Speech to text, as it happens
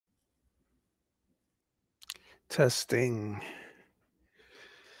Testing.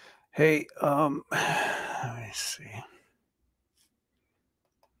 Hey, let me see.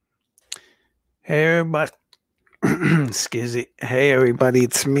 Hey, everybody. Excuse me. Hey, everybody.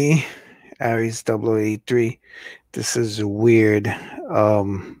 It's me, Aries 083. This is weird.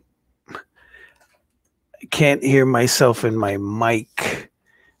 I can't hear myself in my mic,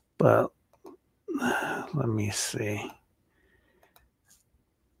 but let me see.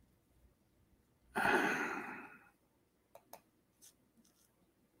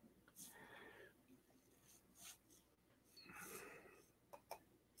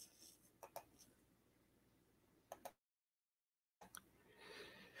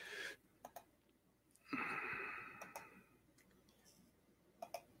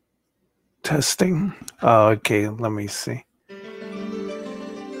 Testing. Oh, okay. Let me see.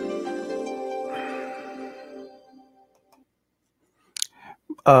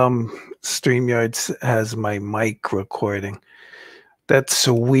 StreamYards has my mic recording. That's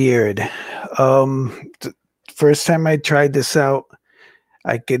weird. First time I tried this out,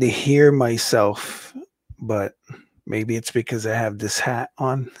 I could hear myself, but maybe it's because I have this hat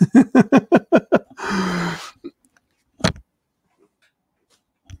on.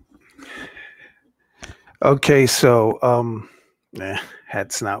 Okay, so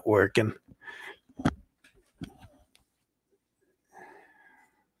hat's not working.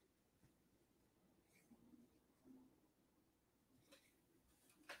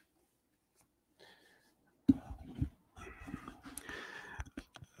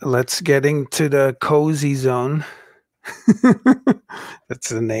 Let's get into the cozy zone. That's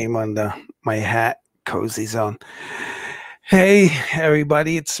the name on my hat, cozy zone. Hey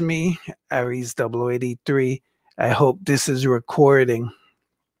everybody, it's me, Aries 083. I hope this is recording.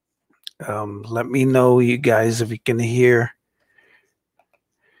 Let me know, you guys, if you can hear.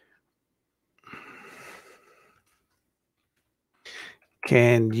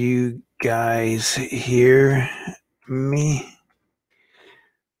 Can you guys hear me?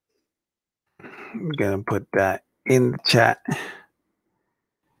 I'm gonna put that in the chat.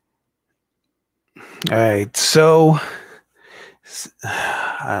 All right, so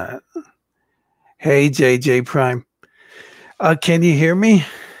hey JJ Prime, can you hear me?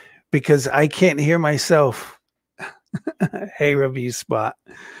 Because I can't hear myself. Hey Review Spot.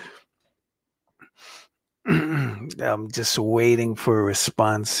 I'm just waiting for a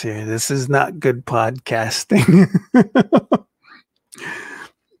response here. This is not good podcasting.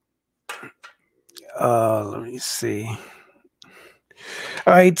 Let me see.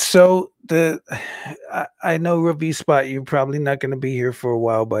 All right, so I know Review Spot, you're probably not going to be here for a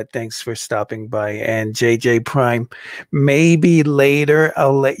while, but thanks for stopping by. And JJ Prime, maybe later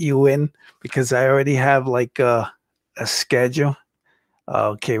I'll let you in because I already have like a schedule.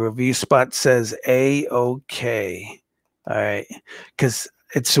 Okay, Review Spot says A-OK. All right, because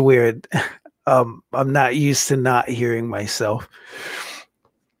it's weird. I'm not used to not hearing myself.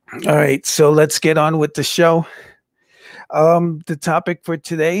 All right, so let's get on with the show. The topic for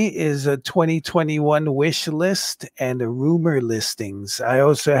today is a 2021 wish list and the rumor listings. I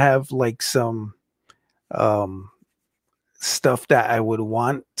also have like some stuff that I would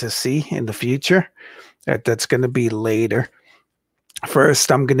want to see in the future. That's going to be later.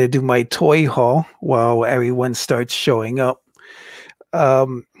 First, I'm going to do my toy haul while everyone starts showing up.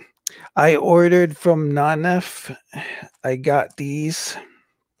 I ordered from Nanef. I got these.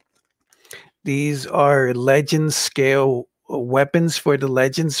 These are Legends scale weapons for the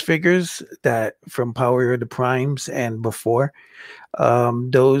Legends figures that from Power of the Primes and before.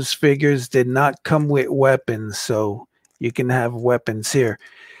 Those figures did not come with weapons, so you can have weapons here.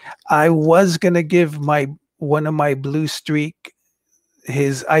 I was gonna give one of my Blue Streak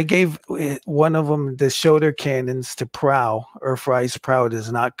I gave one of them the shoulder cannons to Prow. Earthrise Prow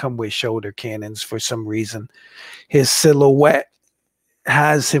does not come with shoulder cannons for some reason. His silhouette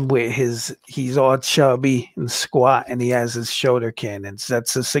has him with he's all chubby and squat and he has his shoulder cannons.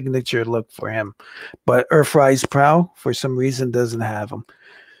 That's a signature look for him. But Earthrise Prow, for some reason, doesn't have them.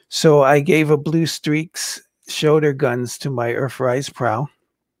 So I gave a Blue Streaks shoulder guns to my Earthrise Prow.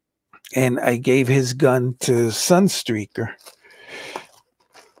 And I gave his gun to Sunstreaker.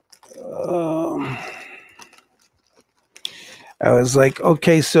 I was like,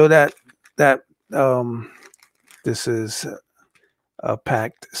 okay, so this is a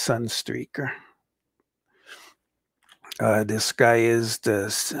packed Sunstreaker. This guy is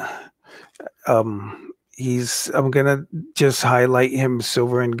this. I'm gonna just highlight him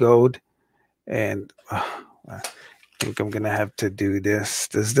silver and gold, and I think I'm gonna have to do this.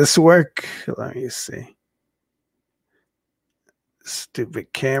 Does this work? Let me see.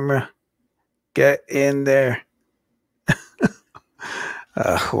 Stupid camera. Get in there.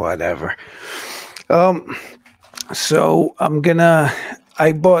 Whatever. Um, so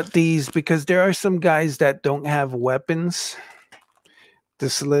I bought these because there are some guys that don't have weapons.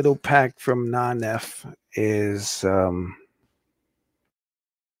 This little pack from Non-F is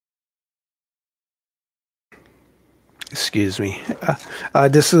excuse me.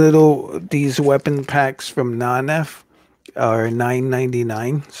 These weapon packs from Non-F are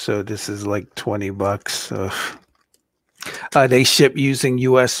 $9.99. So this is like $20. They ship using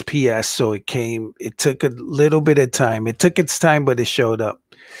USPS, so it took a little bit of time. It took its time, but it showed up.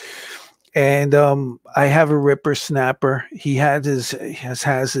 And I have a ripper snapper.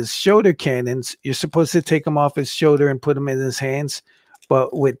 Has his shoulder cannons. You're supposed to take them off his shoulder and put them in his hands,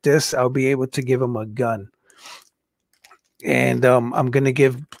 but with this, I'll be able to give him a gun. And I'm gonna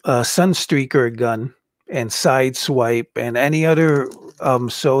give Sunstreaker a gun and Sideswipe and any other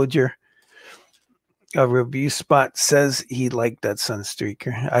soldier. A review spot says he liked that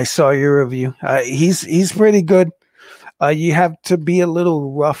Sunstreaker. I saw your review. He's pretty good. You have to be a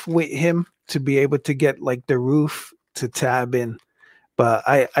little rough with him to be able to get like the roof to tab in, but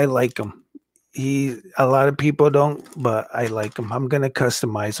I like him. A lot of people don't, but I like him. I'm gonna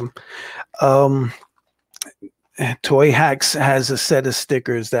customize him. Um, Toy Hacks has a set of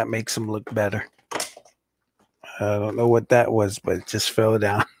stickers that makes him look better. I don't know what that was, but it just fell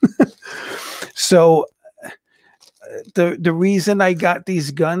down. So the reason I got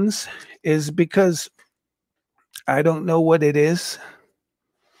these guns is because I don't know what it is.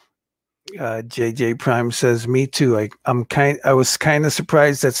 JJ Prime says, "Me too. I was kind of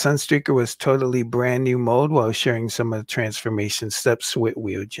surprised that Sunstreaker was totally brand new mode while sharing some of the transformation steps with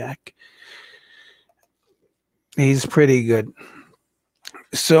Wheeljack. He's pretty good."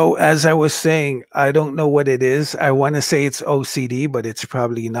 So as I was saying, I don't know what it is. I want to say it's OCD, but it's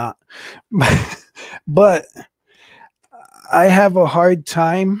probably not. But I have a hard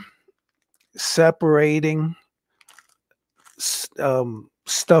time separating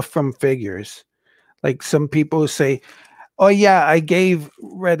stuff from figures. Like some people say, "Oh yeah, I gave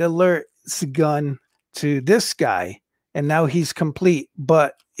Red Alert's gun to this guy, and now he's complete."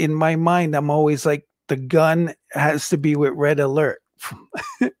 But in my mind, I'm always like, the gun has to be with Red Alert.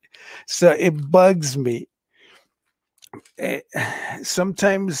 So it bugs me.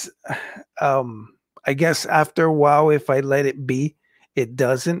 Sometimes, I guess after a while, if I let it be, it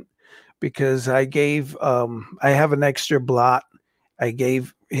doesn't, because I have an extra blot. I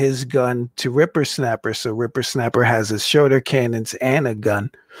gave his gun to Ripper Snapper, so Ripper Snapper has his shoulder cannons and a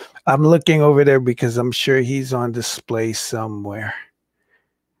gun. I'm looking over there because I'm sure he's on display somewhere,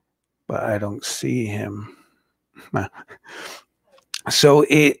 but I don't see him. So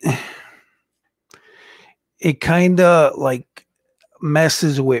it kind of like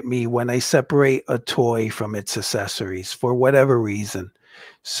messes with me when I separate a toy from its accessories for whatever reason.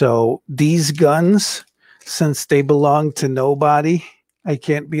 So these guns, since they belong to nobody, I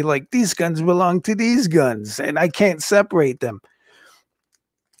can't be like, these guns belong to these guns, and I can't separate them.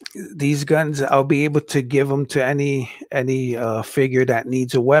 These guns, I'll be able to give them to any figure that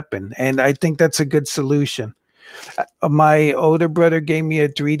needs a weapon, and I think that's a good solution. My older brother gave me a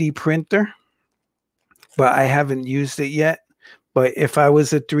 3D printer, but I haven't used it yet. But if I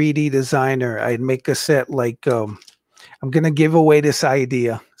was a 3D designer, I'd make a set like I'm gonna give away this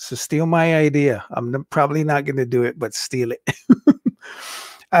idea. So steal my idea. Probably not gonna do it, but steal it.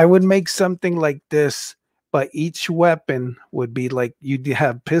 I would make something like this, but each weapon would be like you'd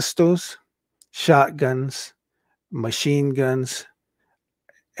have pistols, shotguns, machine guns,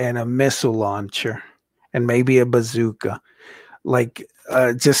 and a missile launcher, and maybe a bazooka. Like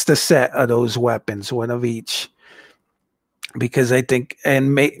just a set of those weapons, one of each. Because I think,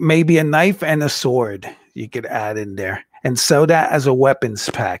 and maybe a knife and a sword you could add in there and sell that as a weapons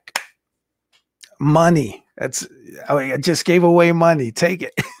pack. Money. I just gave away money. Take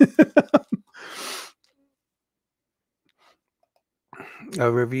it. A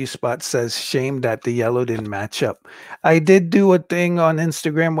review spot says, "Shame that the yellow didn't match up." I did do a thing on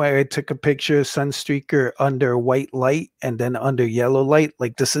Instagram where I took a picture of Sunstreaker under white light and then under yellow light.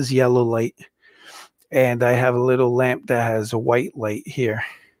 Like this is yellow light. And I have a little lamp that has a white light here.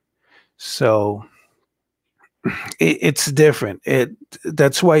 So it's different.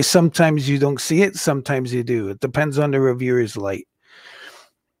 That's why sometimes you don't see it, sometimes you do. It depends on the reviewer's light.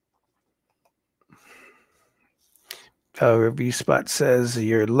 Review spot says,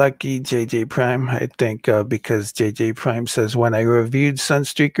 "You're lucky, JJ Prime." I think because JJ Prime says, "When I reviewed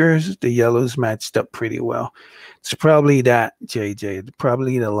Sunstreakers, the yellows matched up pretty well." It's probably that, JJ.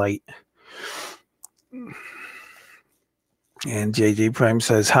 Probably the light. And JJ Prime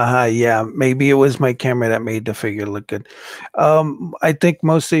says, haha, yeah, maybe it was my camera that made the figure look good. I think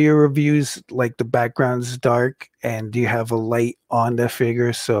most of your reviews, like the background's dark and you have a light on the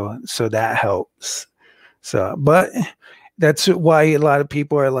figure, so that helps. So, but that's why a lot of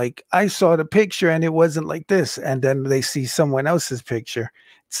people are like, I saw the picture and it wasn't like this, and then they see someone else's picture.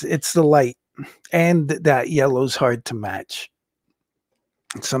 It's the light, and that yellow's hard to match.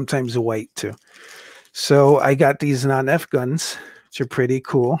 Sometimes the white too. So I got these non-F guns, which are pretty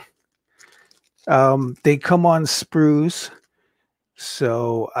cool. They come on sprues,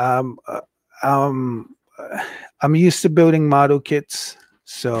 so um, I'm used to building model kits,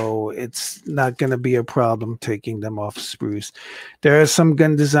 so it's not going to be a problem taking them off sprues. There are some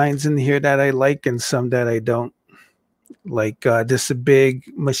gun designs in here that I like and some that I don't. Like this big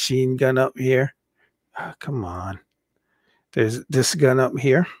machine gun up here. Oh, come on. There's this gun up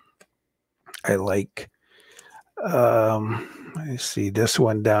here. I like. I see this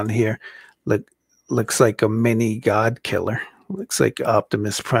one down here. Looks like a mini God killer. Looks like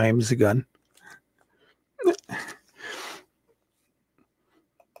Optimus Prime's gun.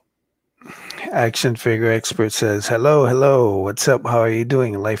 Action figure expert says, hello, hello. What's up? How are you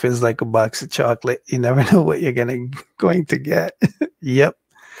doing? Life is like a box of chocolate. You never know what you're going to get. Yep.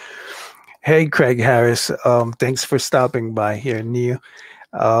 Hey, Craig Harris. Thanks for stopping by here, Neil.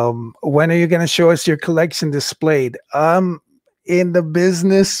 When are you going to show us your collection displayed? In the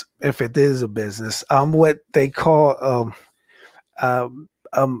business, if it is a business, I'm what they call I'm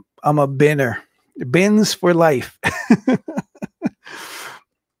a binner. Bins for life.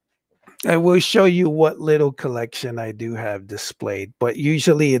 I will show you what little collection I do have displayed, but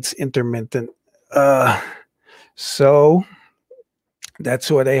usually it's intermittent. So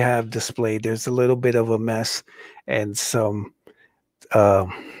that's what I have displayed. There's a little bit of a mess and some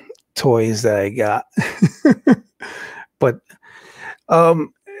toys that I got. But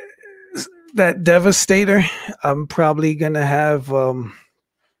that Devastator, I'm probably gonna have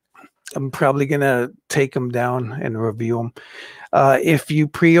I'm probably gonna take them down and review them. If you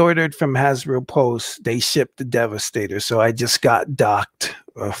pre-ordered from Hasbro Post, they shipped the Devastator, so I just got docked.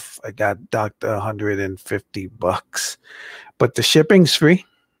 I got docked $150, but the shipping's free.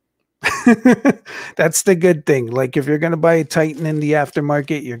 That's the good thing. Like if you're gonna buy a Titan in the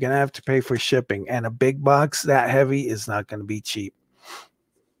aftermarket, you're gonna have to pay for shipping, and a big box that heavy is not gonna be cheap.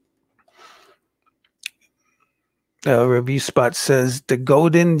 Review Spot says the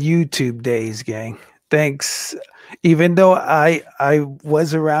golden YouTube days, gang. Thanks. Even though I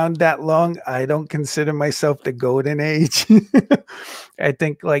was around that long, I don't consider myself the golden age. I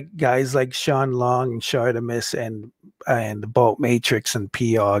think like guys like Sean Long and Shardamus and the Bolt Matrix and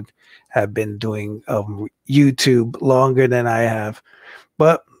Pog have been doing YouTube longer than I have.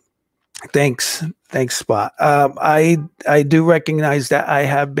 But thanks, Spot. I do recognize that I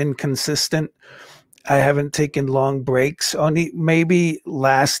have been consistent. I haven't taken long breaks. Only maybe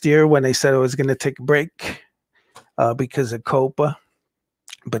last year when I said I was going to take a break because of COPA.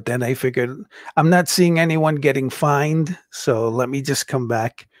 But then I figured I'm not seeing anyone getting fined, so let me just come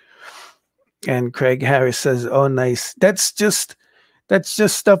back. And Craig Harris says, "Oh, nice. That's just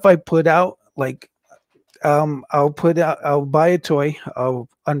stuff I put out. Like, I'll buy a toy, I'll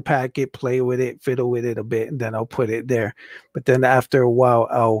unpack it, play with it, fiddle with it a bit, and then I'll put it there. But then after a while,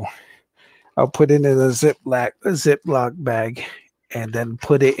 I'll put it in a Ziploc bag and then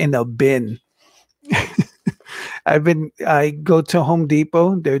put it in a bin." I go to Home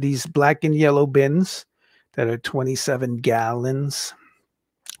Depot. There are these black and yellow bins that are 27 gallons,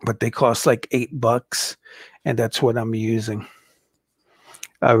 but they cost like $8, and that's what I'm using.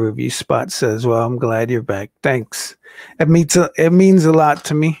 Review Spot says, "Well, I'm glad you're back. Thanks. It means a lot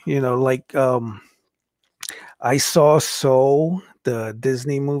to me. You know, like I saw Soul, the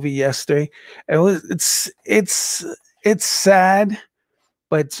Disney movie, yesterday. It's sad,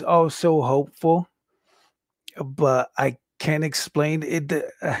 but it's also hopeful. But I can't explain it.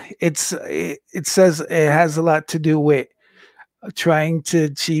 It says it has a lot to do with trying to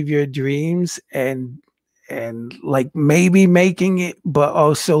achieve your dreams and like maybe making it, but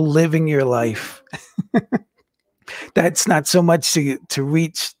also living your life. That's not so much to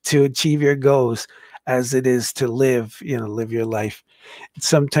reach to achieve your goals as it is to live your life.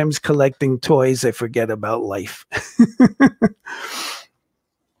 Sometimes collecting toys, I forget about life.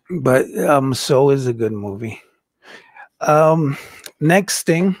 But Soul is a good movie. Next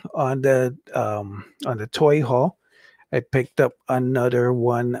thing on the toy haul, I picked up another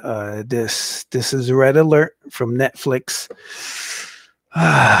one. This is Red Alert from Netflix.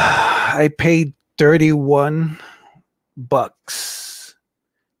 I paid $31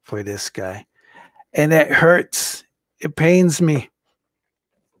 for this guy, and it hurts. it pains me.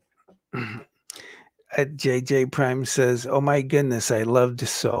 JJ Prime says, "Oh my goodness, I loved it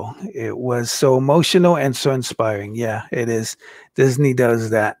so. It was so emotional and so inspiring." Yeah, it is. Disney does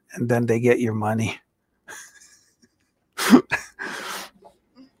that, and then they get your money.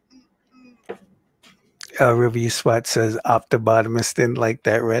 Review Spot says, "Optobotomist didn't like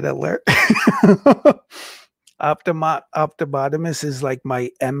that red alert." Optobotomist is like my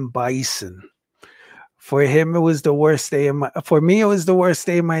M Bison. For him, it was the worst day of my. For me, it was the worst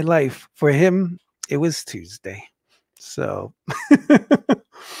day of my life. For him, it was Tuesday. So,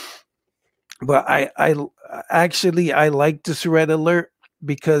 but I actually I like this red alert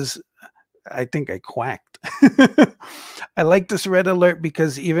because I think I quacked. I like this red alert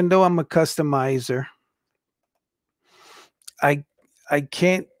because even though I'm a customizer, I I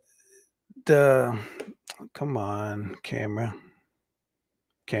can't the come on camera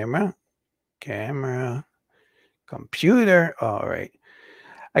camera computer. All right,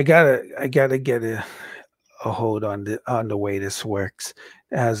 I gotta get a hold on the way this works.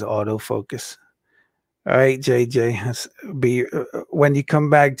 It has autofocus. All right, JJ, be when you come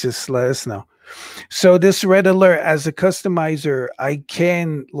back, just let us know. So this red alert, as a customizer, I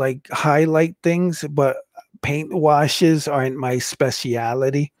can like highlight things, but paint washes aren't my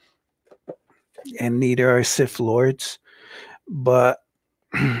speciality, and neither are Sith Lords. But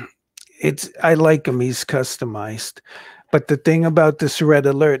it's I like him. He's customized. But the thing about this red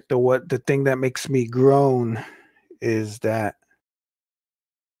alert, the thing that makes me groan is that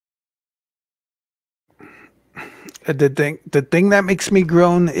the thing that makes me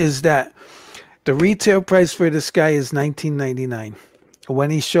groan is that the retail price for this guy is 19.99.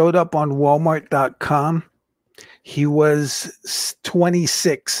 When he showed up on Walmart.com, he was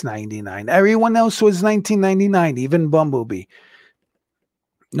 26.99. Everyone else was 19.99, even Bumblebee.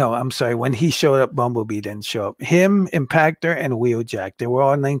 No, I'm sorry. When he showed up, Bumblebee didn't show up. Him, Impactor, and Wheeljack, they were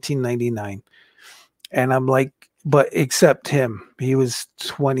all 19.99. And I'm like, but except him, he was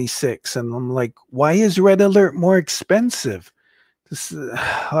 26. And I'm like, why is Red Alert more expensive? This,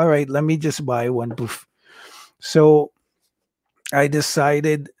 all right, let me just buy one. Boof. So I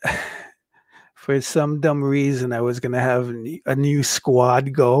decided for some dumb reason I was going to have a new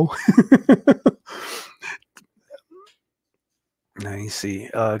squad go. I see.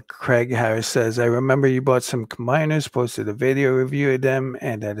 Craig Harris says, I remember you bought some combiners, posted a video review of them,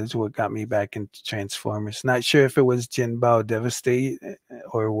 and that is what got me back into Transformers. Not sure if it was Jin Bao Devastate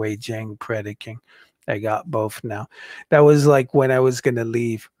or Wei Jiang Predaking. I got both now. That was like when I was gonna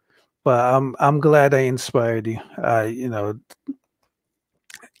leave. But I'm glad I inspired you. I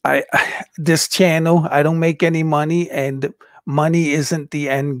this channel, I don't make any money, and money isn't the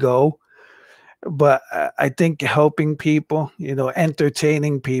end goal, but I think helping people,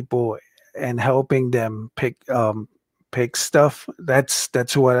 entertaining people and helping them pick stuff,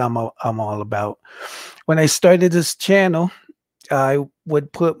 that's what I'm all about. When I started this channel, I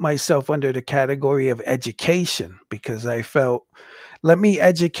would put myself under the category of education because I felt, let me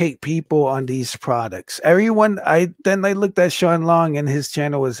educate people on these products. I looked at Sean Long, and his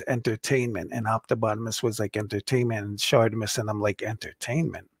channel was entertainment, and Optobotomus was like entertainment, and Shardimus, and I'm like,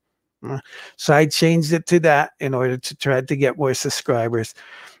 entertainment. So I changed it to that in order to try to get more subscribers.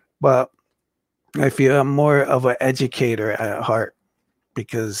 But I feel I'm more of an educator at heart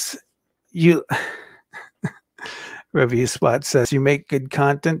because you Review Spot says you make good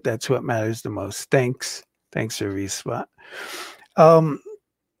content. That's what matters the most. Thanks, Review Spot. Um,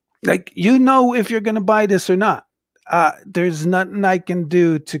 like, if you're gonna buy this or not. There's nothing I can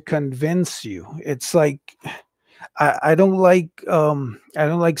do to convince you. It's like I don't like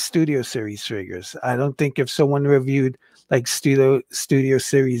Studio Series figures. I don't think if someone reviewed like Studio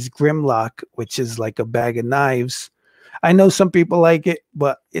Series Grimlock, which is like a bag of knives, I know some people like it,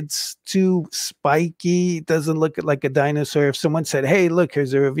 but it's too spiky. It doesn't look like a dinosaur. If someone said, "Hey, look,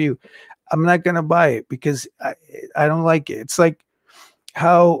 here's a review," I'm not gonna buy it because I don't like it. It's like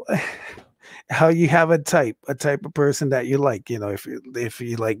how how you have a type of person that you like. If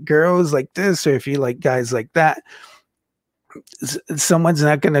you like girls like this, or if you like guys like that, someone's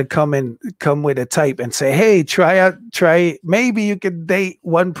not going to come with a type and say, hey, try maybe you could date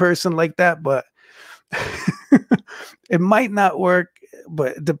one person like that, but it might not work.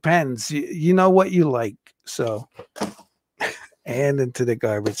 But it depends. You know what you like. So, and into the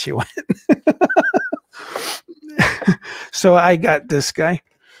garbage you went. So I got this guy,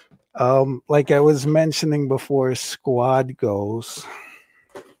 like I was mentioning before, squad goes.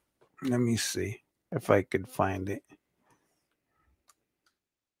 Let me see if I could find it.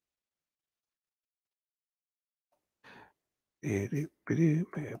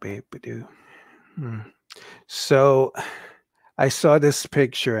 Hmm. So I saw this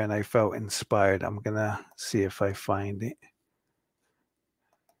picture and I felt inspired. I'm gonna see if I find it.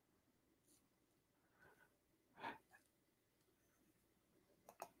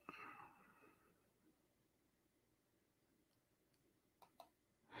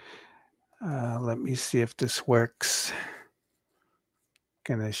 Let me see if this works.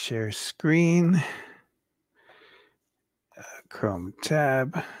 Gonna share screen, Chrome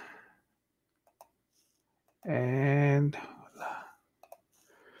tab, and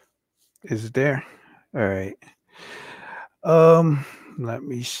is it there? All right. Let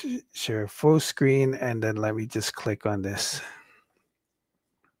me share full screen and then let me just click on this.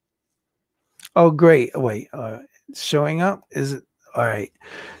 Oh, great. Wait, it's showing up? Is it? All right.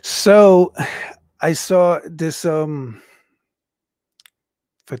 So I saw this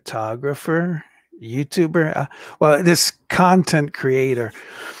photographer, YouTuber, well, this content creator.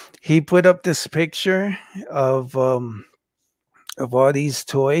 He put up this picture of all these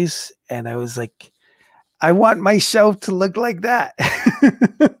toys, and I was like, I want my shelf to look like that.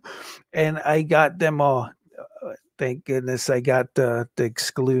 And I got them all. Thank goodness I got the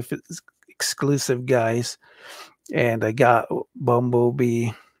exclusive guys, and I got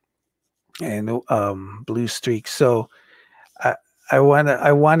Bumblebee and Blue Streak. So I I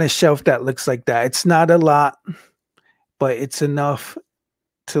want a shelf that looks like that. It's not a lot, but it's enough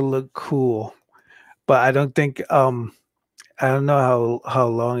to look cool. But I don't know how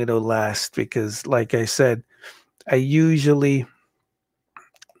long it'll last because like I said, I usually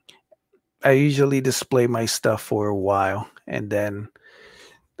I usually display my stuff for a while and then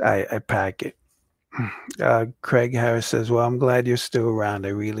I pack it. Craig Harris says, "Well, I'm glad you're still around. I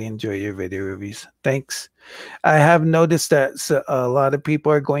really enjoy your video reviews. Thanks." I have noticed that a lot of people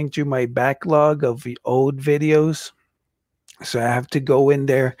are going through my backlog of the old videos, so I have to go in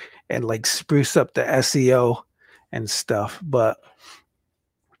there and like spruce up the SEO and stuff. But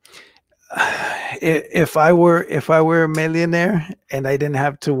if I were a millionaire and I didn't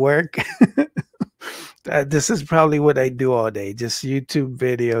have to work, this is probably what I do all day, just YouTube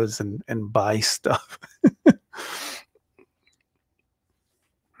videos and buy stuff.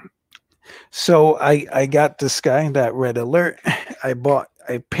 So I got this guy that red alert. I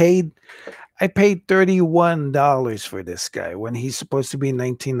paid $31 for this guy when he's supposed to be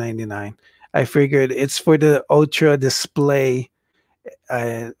 19.99. I figured it's for the ultra display.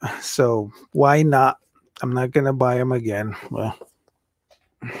 So why not? I'm not gonna buy him again. Well,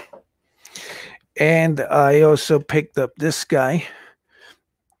 and I also picked up this guy.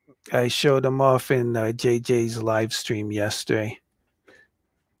 I showed him off in JJ's live stream yesterday.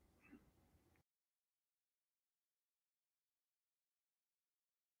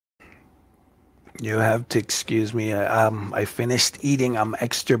 You have to excuse me. I finished eating. I'm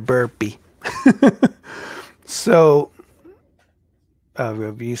extra burpy. So,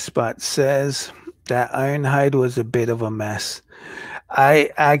 review spot says that Ironhide was a bit of a mess.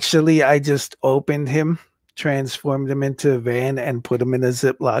 I just opened him, transformed him into a van, and put him in a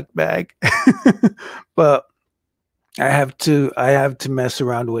Ziploc bag. But I have to mess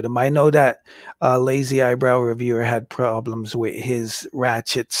around with him. I know that Lazy Eyebrow Reviewer had problems with his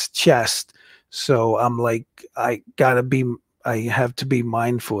Ratchet's chest, so I'm like, I have to be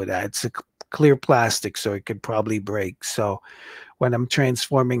mindful of that. It's a clear plastic, so it could probably break. So when I'm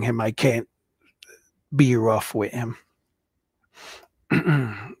transforming him, I can't be rough with him.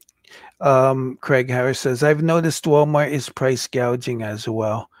 Craig Harris says, I've noticed Walmart is price gouging as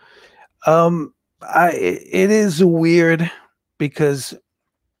well. It is weird because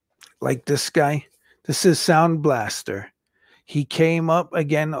like this guy, this is Sound Blaster. He came up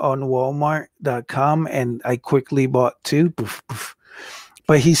again on Walmart.com and I quickly bought two. Poof, poof.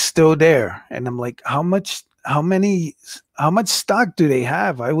 But he's still there. And I'm like, how much stock do they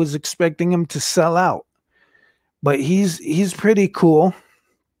have? I was expecting him to sell out. But he's pretty cool.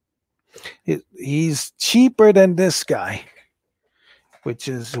 He's cheaper than this guy, which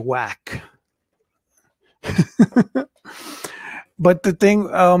is whack. But the thing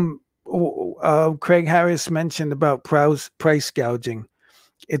Craig Harris mentioned about price gouging,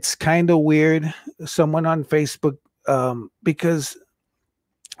 it's kind of weird. Someone on Facebook, because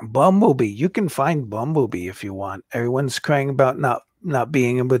Bumblebee, you can find Bumblebee if you want. Everyone's crying about not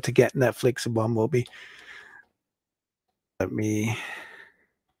being able to get Netflix Bumblebee. Let me.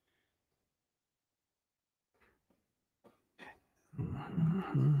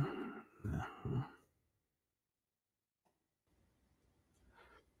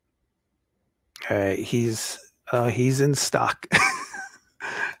 All right, he's in stock.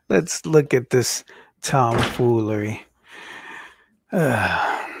 Let's look at this tomfoolery.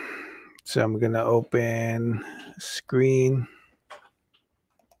 So I'm going to open screen,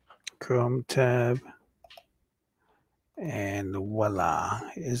 Chrome tab, and voila.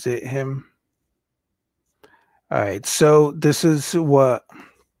 Is it him? All right. So this is what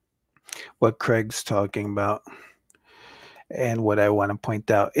Craig's talking about and what I want to point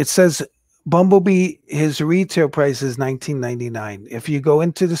out. It says Bumblebee, his retail price is $19.99. If you go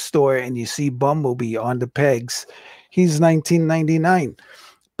into the store and you see Bumblebee on the pegs, he's $19.99.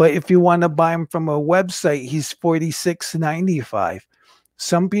 But if you want to buy him from a website, he's $46.95.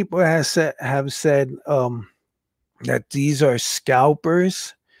 Some people have said that these are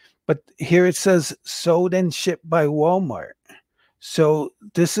scalpers, but here it says sold and shipped by Walmart. So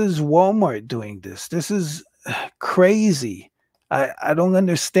this is Walmart doing this. This is crazy. I don't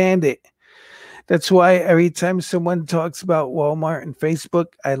understand it. That's why every time someone talks about Walmart and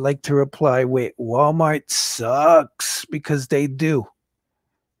Facebook, I like to reply, wait, Walmart sucks, because they do.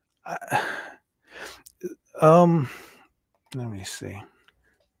 Let me see.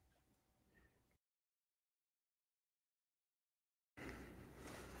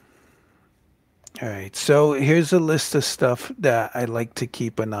 All right, so here's a list of stuff that I like to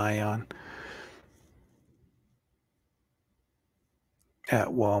keep an eye on at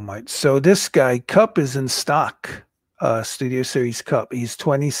Walmart. So this guy, Cup, is in stock. Studio Series Cup. He's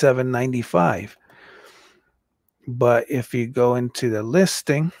 $27.95. But if you go into the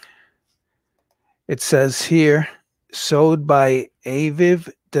listing, it says here, sold by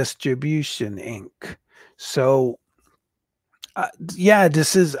Aviv Distribution Inc. So yeah,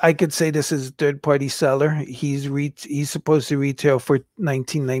 I could say this is third party seller. He's supposed to retail for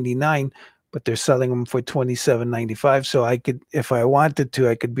 $19.99, but they're selling them for $27.95. So I could, if I wanted to,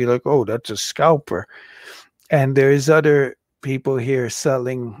 I could be like, oh, that's a scalper. And there's other people here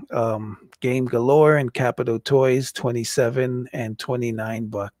selling Game Galore and Capital Toys, 27 and 29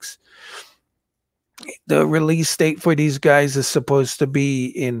 bucks. The release date for these guys is supposed to be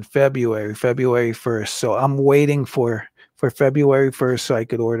in February 1st. So I'm waiting for February 1st so I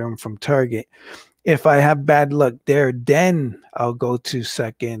could order them from Target. If I have bad luck there, then I'll go to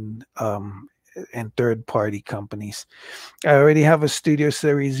second and third party companies. I already have a Studio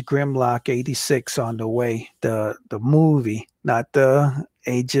Series Grimlock 86 on the way. The movie, not the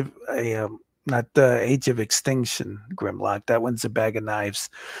Age of Extinction Grimlock. That one's a bag of knives.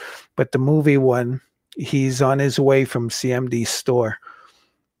 But the movie one, he's on his way from CMD store,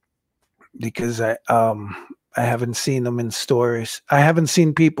 because I haven't seen them in stores. I haven't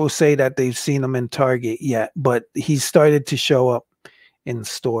seen people say that they've seen them in Target yet, but he started to show up in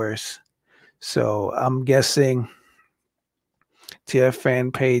stores. So I'm guessing TF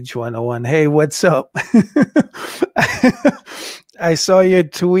Fan Page 101. Hey, what's up? I saw your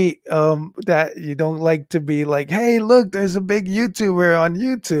tweet that you don't like to be like, hey, look, there's a big YouTuber on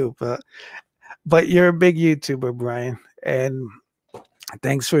YouTube. But you're a big YouTuber, Brian. And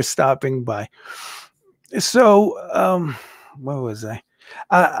thanks for stopping by. So, where was I?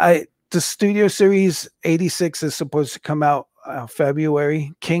 The Studio Series 86 is supposed to come out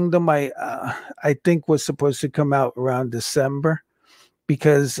February. Kingdom, I think, was supposed to come out around December,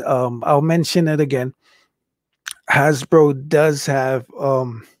 because I'll mention it again. Hasbro does have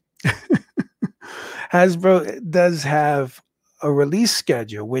a release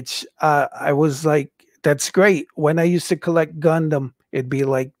schedule, which I was like, that's great. When I used to collect Gundam, it'd be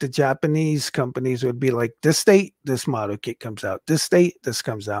like the Japanese companies would be like, this date, this model kit comes out. This date, this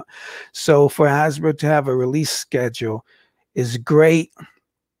comes out. So for Hasbro to have a release schedule is great,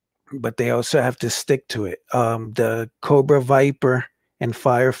 but they also have to stick to it. The Cobra Viper and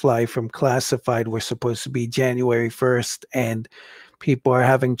Firefly from Classified were supposed to be January 1st, and people are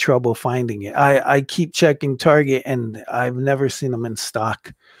having trouble finding it. I keep checking Target, and I've never seen them in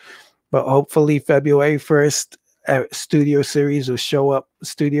stock. But hopefully February 1st, Studio Series will show up.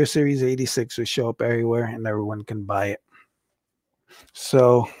 Studio Series 86 will show up everywhere, and everyone can buy it.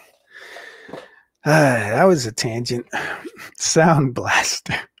 So that was a tangent. Sound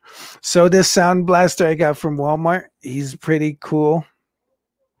Blaster. So this Sound Blaster I got from Walmart, he's pretty cool.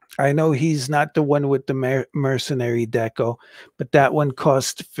 I know he's not the one with the mercenary deco, but that one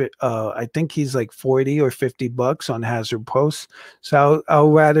cost, I think he's like 40 or 50 bucks on Hazard Post. So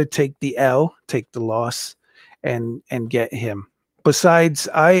I'll rather take the loss, and get him. Besides,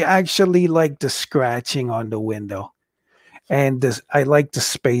 I actually like the scratching on the window, and I like the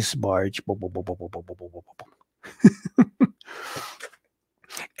space barge.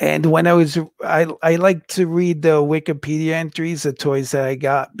 And when I like to read the Wikipedia entries of toys that I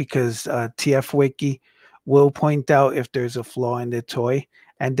got, because TF Wiki will point out if there's a flaw in the toy.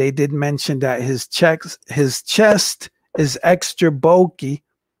 And they did mention that his chest is extra bulky,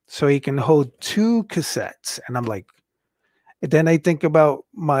 so he can hold 2 cassettes. And I'm like, then I think about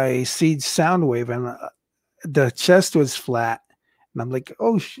my Siege Soundwave, and the chest was flat. And I'm like,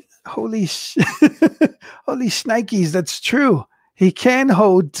 oh, holy, holy shnikes, that's true. He can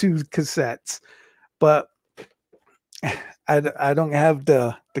hold 2 cassettes, but I don't have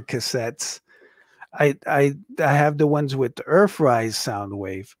the cassettes. I have the ones with the Earthrise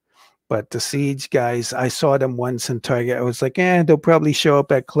Soundwave, but the Siege guys, I saw them once in Target. I was like, they'll probably show up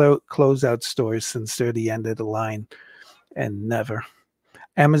at closeout stores since they're the end of the line, and never.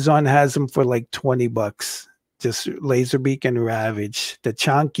 Amazon has them for like $20. Just Laserbeak and Ravage, the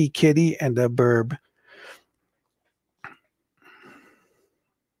Chonky Kitty and the Burb.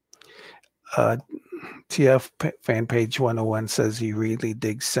 TF fan page 101 says he really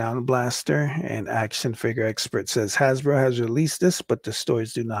digs Sound Blaster, and Action Figure Expert says Hasbro has released this, but the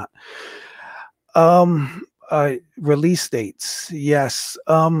stores do not. Release dates, yes.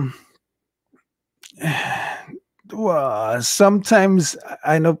 Well, sometimes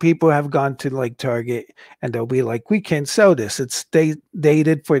I know people have gone to like Target and they'll be like, we can't sell this. It's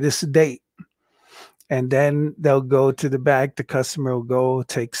dated for this date. And then they'll go to the back. The customer will go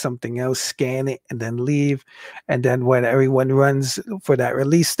take something else, scan it, and then leave. And then when everyone runs for that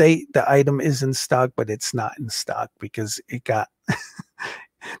release date, the item is in stock, but it's not in stock because it got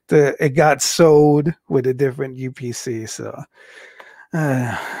it got sold with a different UPC. So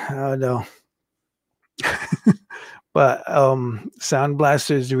I don't know. But Sound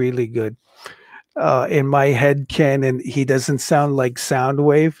Blaster is really good. In my head canon, he doesn't sound like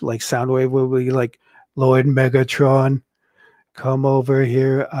Soundwave. Like Soundwave will be like, Lord Megatron, come over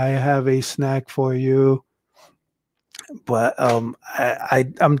here. I have a snack for you. But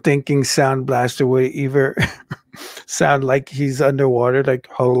I'm thinking Sound Blaster would either sound like he's underwater, like,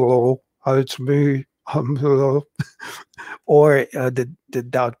 hello, it's me. Hello. Or the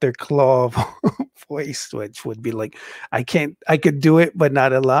Dr. Claw voice, which would be like, I could do it, but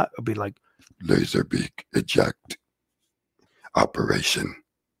not a lot. It'd be like, Laserbeak eject, Operation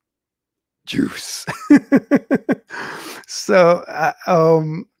Juice. So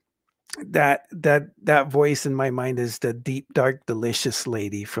that voice in my mind is the deep, dark, delicious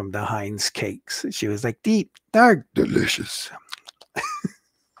lady from the Heinz cakes. She was like, deep, dark, delicious.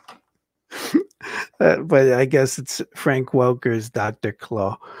 But I guess it's Frank Welker's Dr.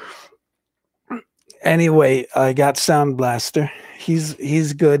 Claw. Anyway, I got Sound Blaster.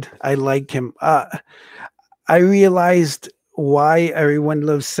 He's good. I like him. I realized why everyone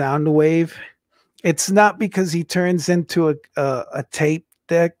loves Soundwave. It's not because he turns into a tape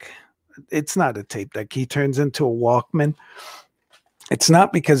deck. It's not a tape deck. He turns into a Walkman. It's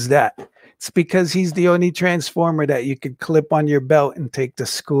not because that. It's because he's the only Transformer that you could clip on your belt and take to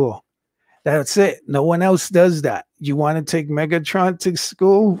school. That's it. No one else does that. You want to take Megatron to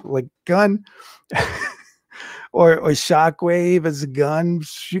school, like gun, or Shockwave as a gun?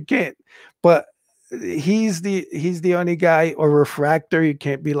 You can't. But he's the only guy, or Refractor. You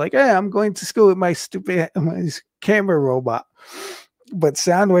can't be like, hey, I'm going to school with my stupid camera robot. But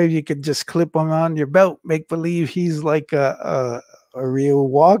Soundwave, you could just clip him on your belt, make believe he's like a real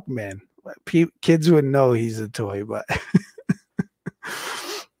Walkman. Kids wouldn't know he's a toy, but.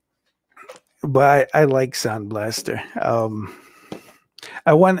 But I like Sound Blaster. I'm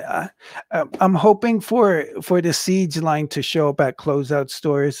hoping for the Siege line to show up at closeout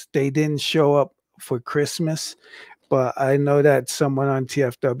stores. They didn't show up for Christmas, but I know that someone on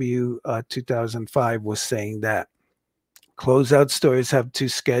TFW 2005 was saying that closeout stores have 2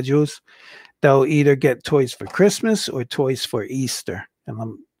 schedules. They'll either get toys for Christmas or toys for Easter. And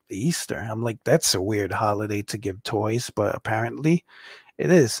I'm like, that's a weird holiday to give toys, but apparently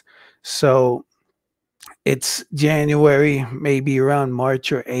it is. So it's January, maybe around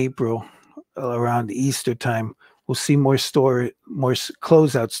March or April, around Easter time. We'll see more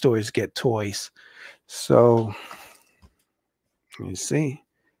closeout stores get toys. So let me see.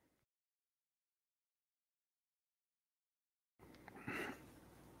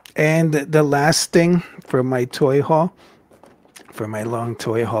 And the last thing for my toy haul, for my long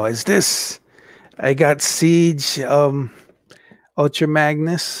toy haul, is this. I got Siege Ultra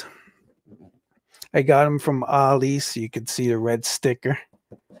Magnus. I got him from Ali, so you could see the red sticker.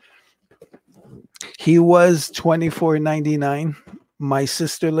 He was $24.99. My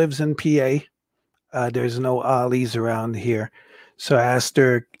sister lives in PA. There's no Ollie's around here. So I asked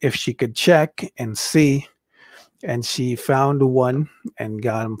her if she could check and see, and she found one and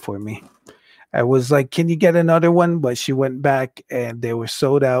got him for me. I was like, can you get another one? But she went back and they were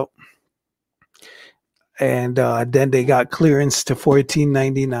sold out. And then they got clearance to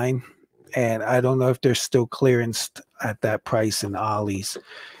 $14.99. and I don't know if they're still clearanced at that price in Ollie's.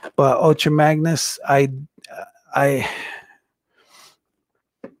 But Ultra Magnus, I I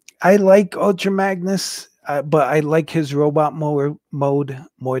like Ultra Magnus, but I like his robot mode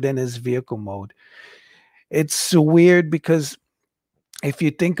more than his vehicle mode. It's so weird because if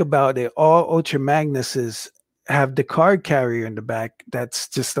you think about it, all Ultra Magnuses have the card carrier in the back. That's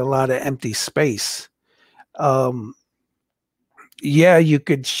just a lot of empty space. Um, yeah, you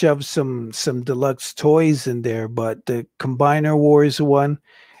could shove some deluxe toys in there, but the Combiner Wars one,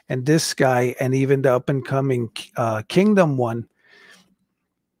 and this guy, and even the up and coming Kingdom one,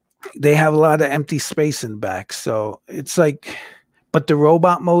 they have a lot of empty space in back. So it's like, but the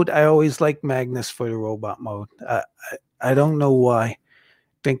robot mode, I always like Magnus for the robot mode. I don't know why.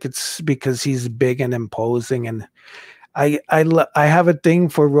 Think it's because he's big and imposing, and I have a thing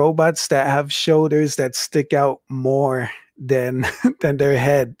for robots that have shoulders that stick out more than than their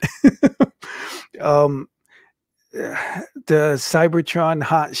head. um, the Cybertron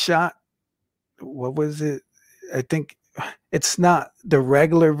Hot Shot, what was it? I think it's not the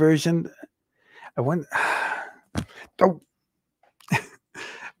regular version. I went. Oh,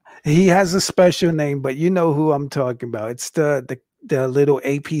 he has a special name, but you know who I'm talking about. It's the little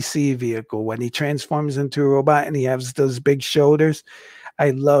APC vehicle when he transforms into a robot and he has those big shoulders. I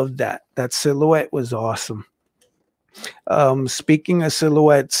love that. That silhouette was awesome. Speaking of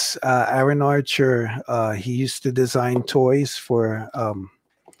silhouettes, Aaron Archer, he used to design toys for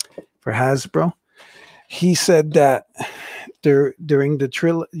Hasbro. He said that during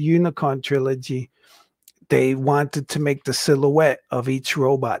the Unicorn trilogy, they wanted to make the silhouette of each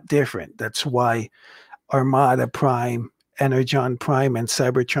robot different. That's why Armada Prime, Energon Prime, and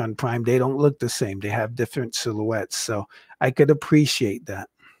Cybertron Prime, they don't look the same. They have different silhouettes. So I could appreciate that.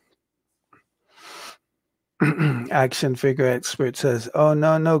 Action figure expert says, "Oh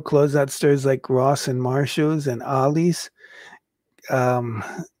no, closeout stores like Ross and Marshalls and Ollie's um,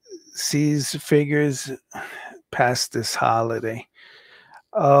 sees figures past this holiday."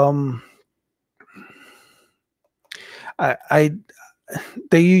 Um, I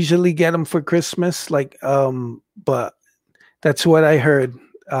they usually get them for Christmas, like but that's what I heard.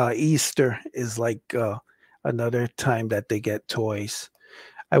 Easter is like another time that they get toys.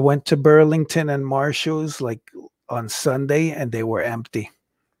 I went to Burlington and Marshalls like on Sunday and they were empty.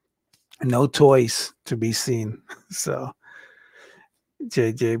 No toys to be seen. So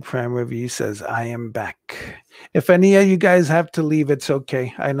JJ Prime Review says, I am back. If any of you guys have to leave, it's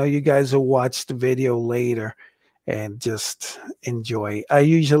okay. I know you guys will watch the video later and just enjoy. I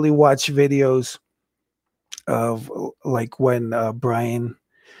usually watch videos of like when Brian,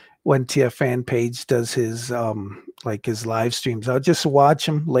 when TF fan page does his like his live streams. I'll just watch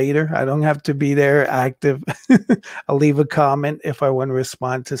them later. I don't have to be there active. I'll leave a comment if I want to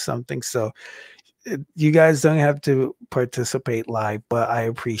respond to something. So you guys don't have to participate live, but I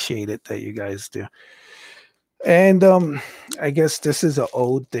appreciate it that you guys do. And I guess this is an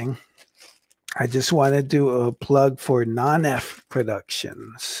old thing. I just want to do a plug for Non-F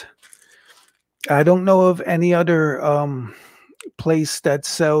Productions. I don't know of any other place that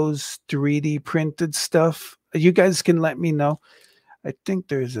sells 3D printed stuff. You guys can let me know. I think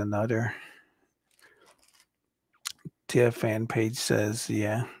there's another. TF fan page says,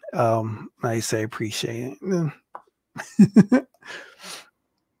 yeah. Nice, I appreciate it.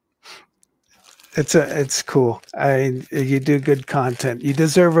 It's cool. You do good content. You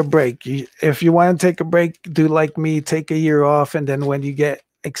deserve a break. If you want to take a break, do like me, take a year off, and then when you get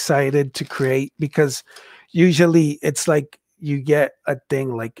excited to create, because usually it's like you get a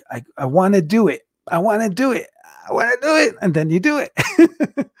thing like I want to do it. I want to do it. I want to do it, and then you do it.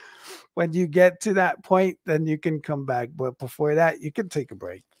 When you get to that point, then you can come back. But before that, you can take a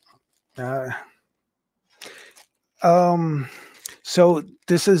break. So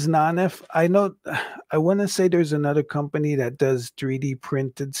this is Non-F. I know I want to say there's another company that does 3D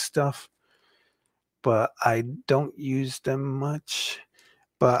printed stuff, but I don't use them much.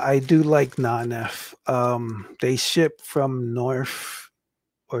 But I do like Non-F. They ship from North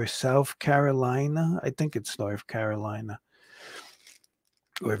or South Carolina. I think it's North Carolina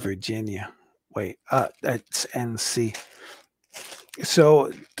or Virginia. Wait, that's NC.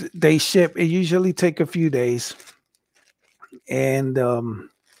 So they ship. It usually take a few days. And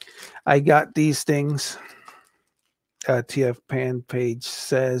I got these things. TF Pan page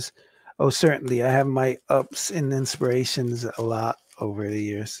says, "Oh, certainly, I have my ups and inspirations a lot over the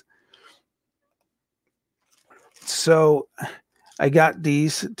years." So I got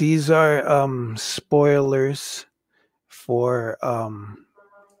these. These are spoilers for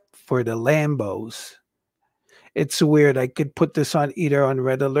the Lambos. It's weird. I could put this on either on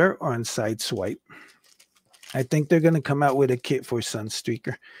red alert or on side swipe. I think they're gonna come out with a kit for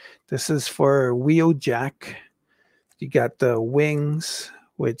Sunstreaker. This is for Wheeljack. You got the wings,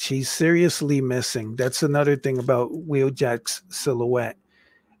 which he's seriously missing. That's another thing about Wheeljack's silhouette.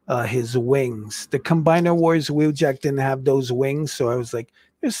 His wings. The Combiner Wars Wheeljack didn't have those wings, so I was like,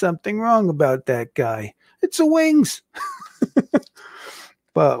 "There's something wrong about that guy. It's the wings."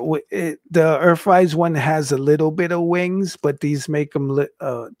 But the Earthrise one has a little bit of wings, but these make him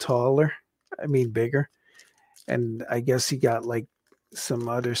taller. I mean, bigger. And I guess he got like some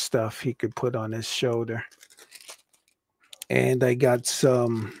other stuff he could put on his shoulder. And I got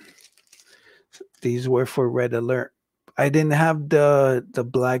some. These were for Red Alert. I didn't have the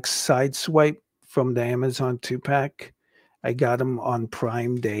black side swipe from the Amazon 2-pack. I got them on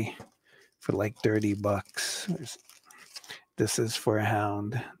Prime Day for like $30. This is for a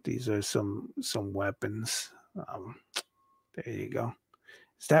Hound. These are some weapons. There you go.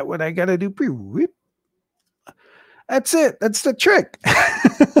 Is that what I gotta do? That's it. That's the trick.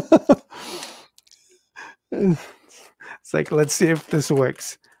 It's like, let's see if this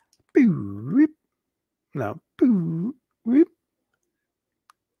works. No.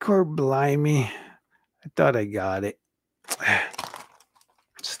 Core blimey. I thought I got it.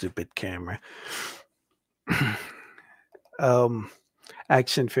 Stupid camera.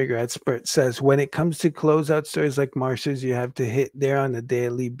 Action figure expert says when it comes to closeout stores like Marshall's, you have to hit there on a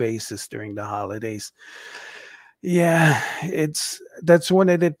daily basis during the holidays. Yeah, that's one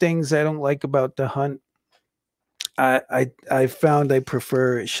of the things I don't like about the hunt. I found I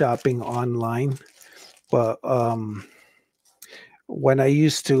prefer shopping online, but when I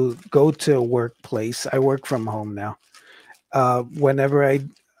used to go to a workplace, I work from home now. Whenever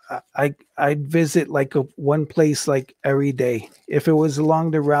I'd visit like one place like every day. If it was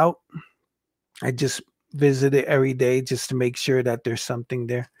along the route, I just visit it every day just to make sure that there's something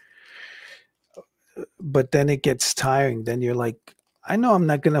there. But then it gets tiring. Then you're like, I know I'm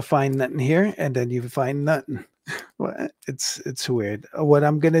not gonna find nothing here, and then you find nothing. Well, it's weird. What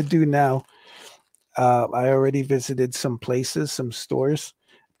I'm gonna do now, I already visited some places, some stores.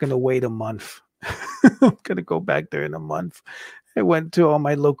 I'm gonna wait a month. I'm gonna go back there in a month. I went to all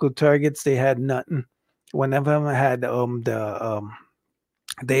my local Targets. They had nothing. One of them had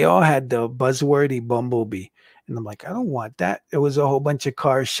they all had the buzzwordy Bumblebee. And I'm like, I don't want that. It was a whole bunch of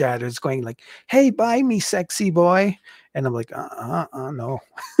car shatters going like, hey, buy me, sexy boy. And I'm like, no.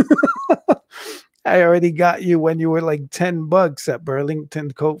 I already got you when you were like $10 at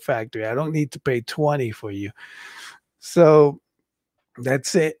Burlington Coat Factory. I don't need to pay 20 for you. So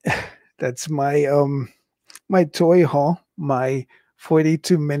that's it. That's my toy haul, my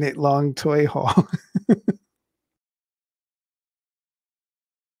 42-minute long toy haul.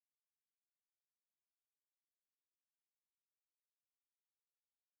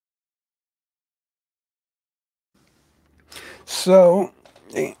 So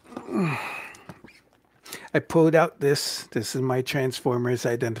eh, I pulled out this. This is my Transformers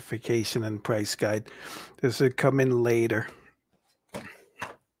identification and price guide. This would come in later.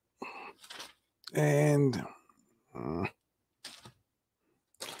 And all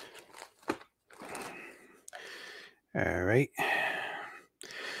right.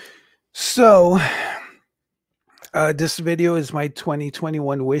 So this video is my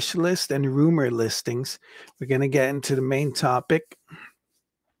 2021 wish list and rumor listings. We're going to get into the main topic,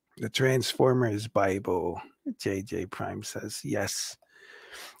 the Transformers Bible. JJ Prime says, yes.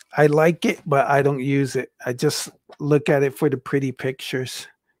 I like it, but I don't use it. I just look at it for the pretty pictures,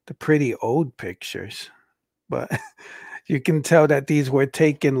 the pretty old pictures. But you can tell that these were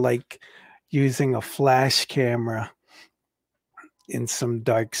taken like using a flash camera in some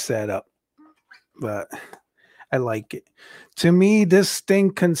dark setup. But I like it. To me, this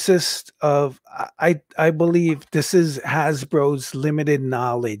thing consists of I believe this is Hasbro's limited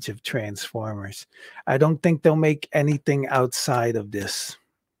knowledge of Transformers. I don't think they'll make anything outside of this.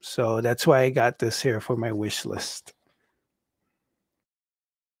 So that's why I got this here for my wish list.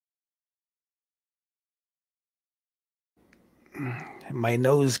 My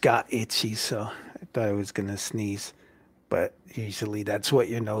nose got itchy, so I thought I was gonna sneeze. But usually that's what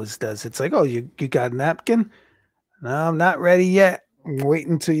your nose does. It's like, oh, you got a napkin? No, I'm not ready yet. I'm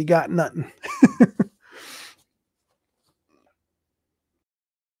waiting until you got nothing.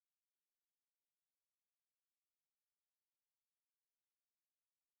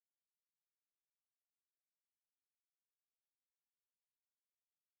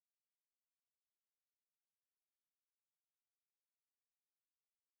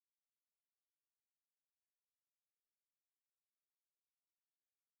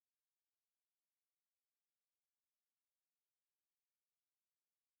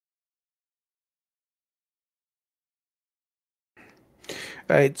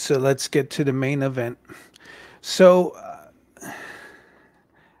 All right, so let's get to the main event. So,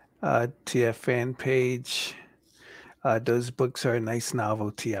 TF fan page. Those books are a nice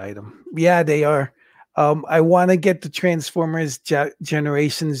novelty item. Yeah, they are. I want to get the Transformers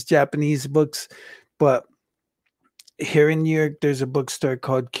Generations Japanese books, but here in New York, there's a bookstore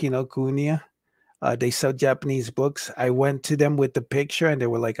called Kinokuniya. They sell Japanese books. I went to them with the picture, and they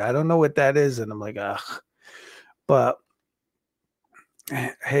were like, "I don't know what that is," and I'm like, "Ugh." But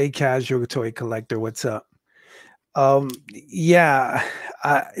hey, casual toy collector, what's up? Yeah,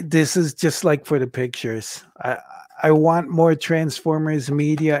 this is just like for the pictures. I want more Transformers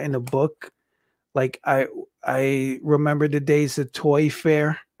media in a book. Like I remember the days of Toy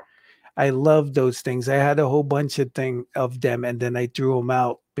Fair. I love those things. I had a whole bunch of them, and then I threw them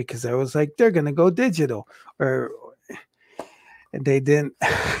out because I was like, they're gonna go digital, or and they didn't.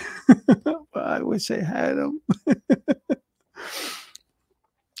 I wish I had them.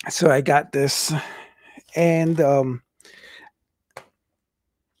 So I got this, and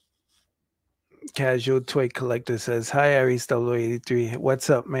Casual Toy Collector says, "Hi, Aries 83. What's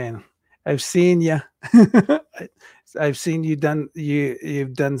up, man? I've seen you. I've seen you've done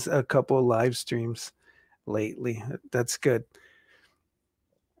a couple of live streams lately. That's good."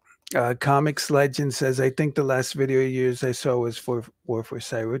 Comics Legend says, "I think the last video years I saw was for War for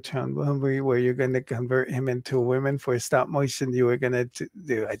Cybertron, where you're going to convert him into a woman for stop motion. You were going to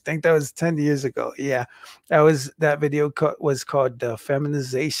do. I think that was 10 years ago. Yeah, that video was called the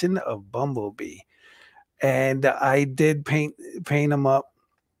feminization of Bumblebee, and I did paint him up.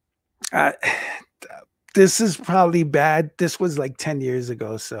 Uh, this is probably bad. This was like 10 years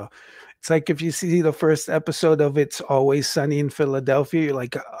ago, so." It's like if you see the first episode of It's Always Sunny in Philadelphia, you're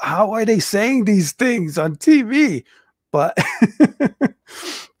like, how are they saying these things on TV? But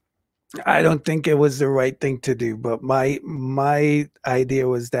I don't think it was the right thing to do. But my idea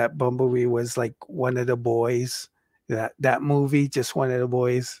was that Bumblebee was like one of the boys. That movie, just one of the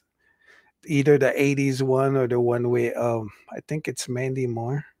boys. Either the 80s one or the one with I think it's Mandy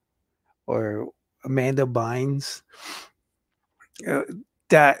Moore or Amanda Bynes. Uh,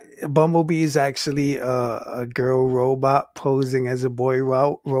 that Bumblebee is actually a girl robot posing as a boy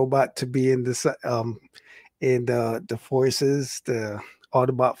robot to be in the forces, the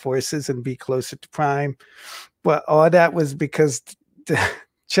Autobot forces, and be closer to Prime. But all that was because the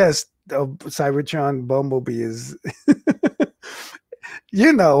chest of Cybertron Bumblebee is,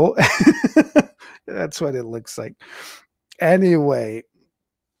 you know, that's what it looks like. Anyway,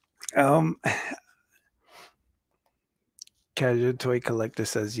 um, Casual Toy Collector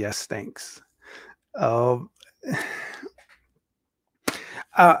says yes, thanks. Um,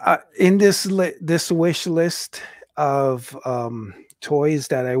 in this wish list of toys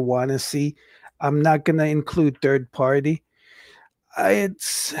that I want to see, I'm not gonna include third party.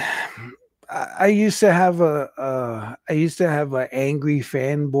 It's I used to have an angry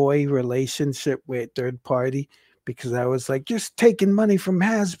fanboy relationship with third party because I was like, you're taking money from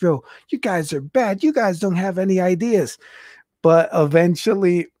Hasbro. You guys are bad. You guys don't have any ideas. But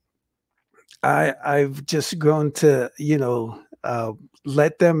eventually, I've just grown to,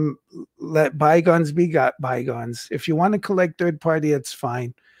 let them let bygones be got bygones. If you want to collect third party, it's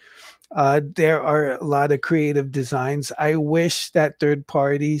fine. There are a lot of creative designs. I wish that third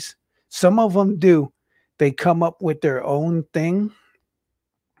parties, some of them do, they come up with their own thing.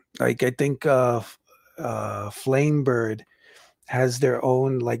 Like I think Flamebird has their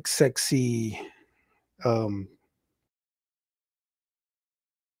own like sexy um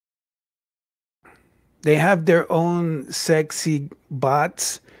they have their own sexy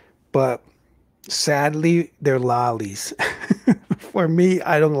bots, but sadly they're lollies. For me,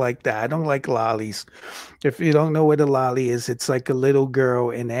 I don't like that. I don't like lollies. If you don't know what a lolly is, it's like a little girl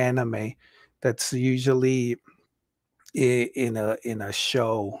in anime that's usually in a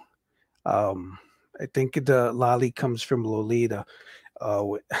show. Um, I think the lolly comes from Lolita. Uh,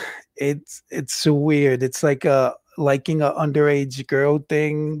 it's so weird. It's like a liking a underage girl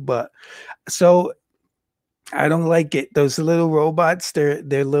thing, but so I don't like it. Those little robots, they're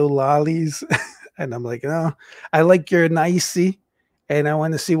little lollies, and I'm like, oh, I like your nicey, and I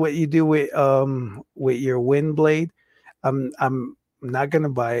want to see what you do with your wind blade. I'm not gonna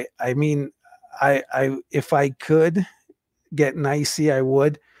buy it. I mean, I if I could get nicey, I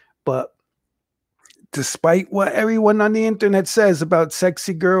would, but despite what everyone on the internet says about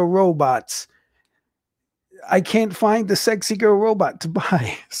sexy girl robots, I can't find the sexy girl robot to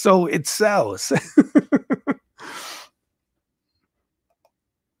buy, so it sells.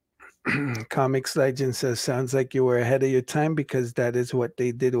 Comics Legend says, sounds like you were ahead of your time because that is what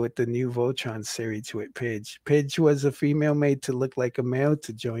they did with the new Voltron series with Pidge. Pidge was a female made to look like a male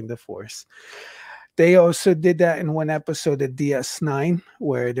to join the force. They also did that in one episode of DS9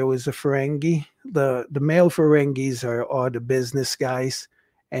 where there was a Ferengi. The male Ferengis are all the business guys,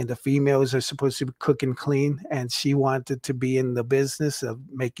 and the females are supposed to cook and clean. And she wanted to be in the business of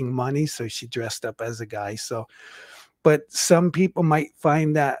making money, so she dressed up as a guy. So, but some people might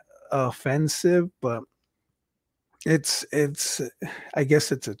find that offensive, but it's I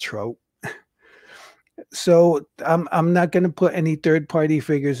guess it's a trope. So I'm not going to put any third party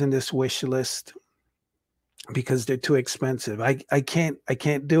figures in this wish list because they're too expensive. I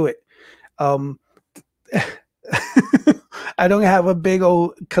can't do it. Um, I don't have a big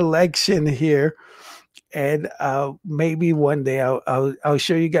old collection here, and maybe one day I'll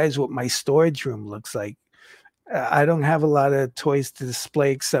show you guys what my storage room looks like. I don't have a lot of toys to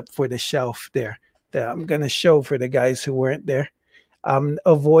display except for the shelf there that I'm gonna show for the guys who weren't there. I'm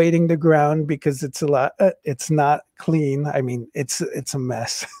avoiding the ground because it's a lot. It's not clean. I mean, it's a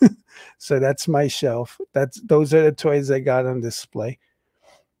mess. So that's my shelf. Those are the toys I got on display.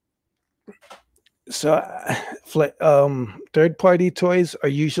 So, third party toys are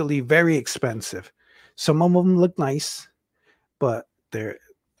usually very expensive. Some of them look nice, but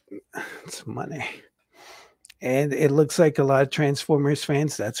it's money. And it looks like a lot of Transformers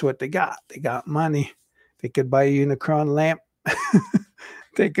fans, that's what they got. They got money. They could buy a Unicron lamp.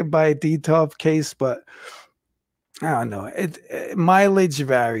 They could buy a DTOF case, but I don't know. Mileage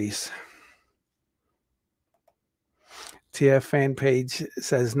varies. TF fan page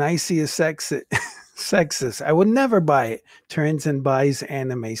says, Nicey is sexist. I would never buy it. Turns and buys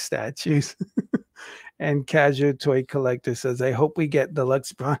anime statues. And Casual Toy Collector says, I hope we get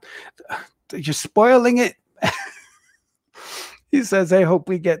deluxe bronze. You're spoiling it. He says, I hope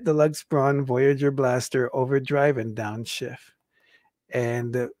we get Deluxe Brawn, Voyager Blaster, Overdrive, and Downshift.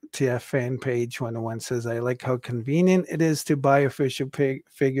 And the TF fan page 101 says, I like how convenient it is to buy official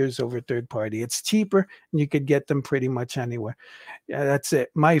figures over third party. It's cheaper and you could get them pretty much anywhere. Yeah, that's it.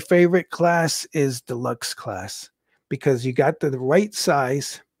 My favorite class is Deluxe class because you got the right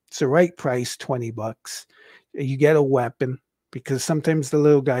size. It's the right price, $20. You get a weapon because sometimes the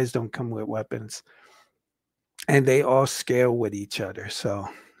little guys don't come with weapons. And they all scale with each other. So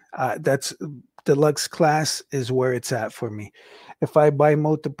that's deluxe class is where it's at for me. If I buy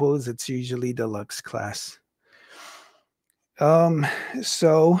multiples, it's usually deluxe class.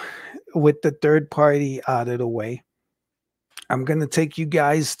 So with the third party out of the way, I'm going to take you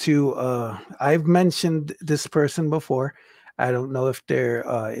guys to, I've mentioned this person before. I don't know if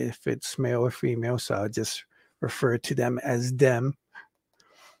if it's male or female, so I'll just refer to them as them.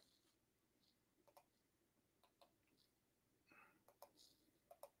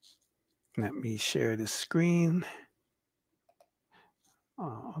 Let me share the screen.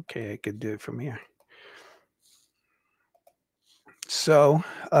 Oh, okay, I could do it from here. So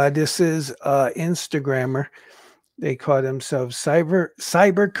this is Instagrammer. They call themselves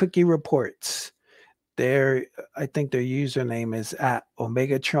Cyber Cookie Reports. I think their username is at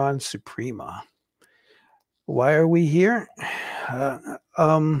Omegatron Suprema. Why are we here? To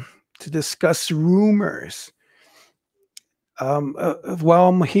discuss rumors. While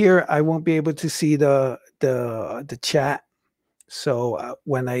I'm here, I won't be able to see the chat. So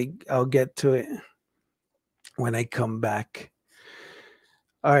I'll get to it when I come back.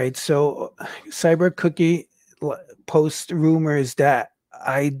 All right. So Cyber Cookie post rumors that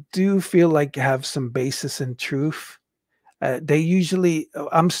I do feel like have some basis in truth. They usually,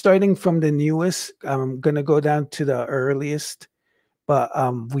 I'm starting from the newest. I'm gonna go down to the earliest, but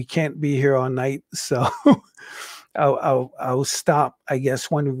we can't be here all night, so I'll stop. I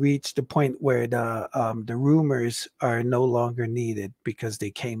guess when we reach the point where the rumors are no longer needed because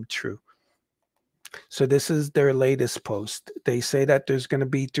they came true. So this is their latest post. They say that there's going to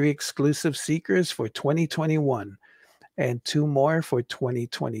be 3 exclusive seekers for 2021 and 2 more for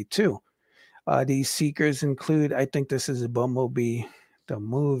 2022. These seekers include, I think this is a Bumblebee, the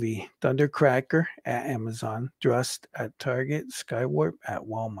movie, Thundercracker at Amazon, Drust at Target, Skywarp at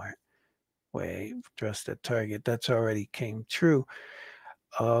Walmart. Wait, Drust at Target, that's already came true.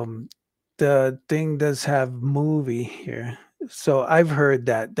 The thing does have movie here. So I've heard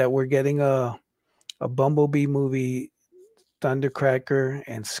that we're getting a Bumblebee movie, Thundercracker,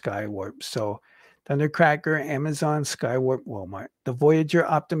 and Skywarp. So Thundercracker, Amazon, Skywarp, Walmart. The Voyager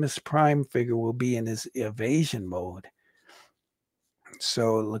Optimus Prime figure will be in his evasion mode.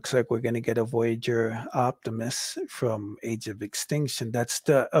 So it looks like we're going to get a Voyager Optimus from Age of Extinction. That's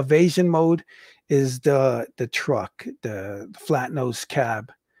the evasion mode, is the truck, the flat nose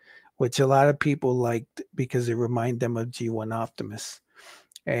cab, which a lot of people liked because it reminded them of G1 Optimus.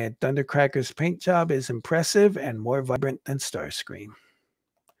 And Thundercracker's paint job is impressive and more vibrant than Starscream.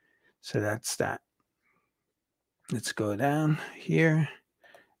 So that's that. Let's go down here.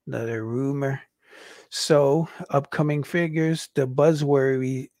 Another rumor. So upcoming figures, the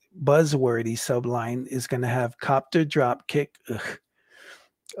buzzworthy subline is going to have Copter Dropkick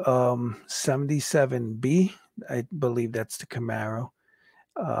 77B. I believe that's the Camaro.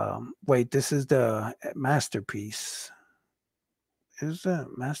 Wait, this is the Masterpiece. Is that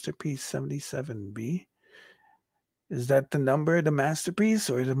Masterpiece 77B? Is that the number of the Masterpiece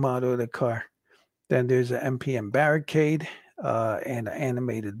or the model of the car? Then there's an MPM Barricade and an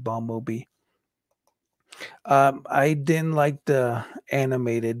animated Bumblebee. I didn't like the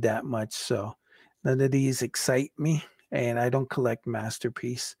animated that much, so none of these excite me, and I don't collect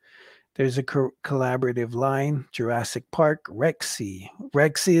Masterpiece. There's a collaborative line, Jurassic Park, Rexy.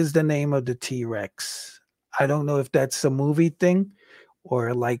 Rexy is the name of the T-Rex. I don't know if that's a movie thing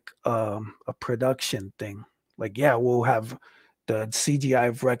or like a production thing. Like, yeah, we'll have the CGI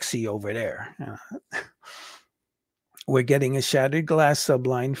of Rexy over there. We're getting a Shattered Glass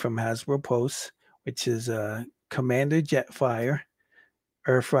subline from Hasbro Post, which is Commander Jetfire,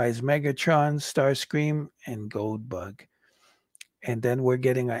 Earthrise Megatron, Starscream, and Goldbug. And then we're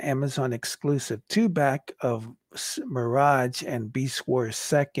getting an Amazon exclusive 2-back of Mirage and Beast Wars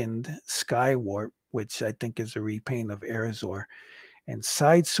 2nd Skywarp, which I think is a repaint of Arizor, and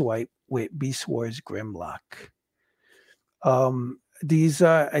Sideswipe with Beast Wars Grimlock. These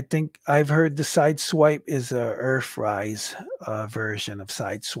I think I've heard the Sideswipe is a Earthrise version of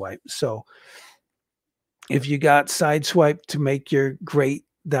Sideswipe. So if you got Sideswipe to make your great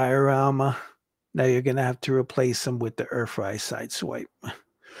diorama, now you're going to have to replace them with the Earthrise Sideswipe.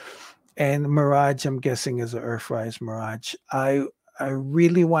 And Mirage, I'm guessing, is an Earthrise Mirage. I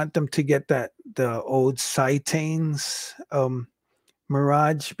really want them to get the old Citanes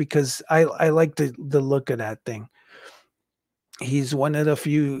Mirage, because I like the look of that thing. He's one of the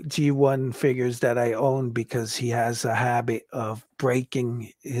few G1 figures that I own because he has a habit of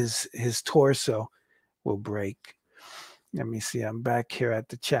breaking. His torso will break. Let me see. I'm back here at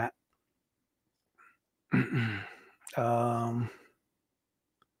the chat.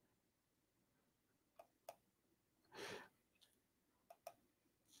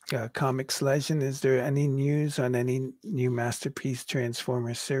 Comics Legend, is there any news on any new Masterpiece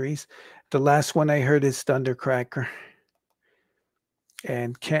Transformers series? The last one I heard is Thundercracker.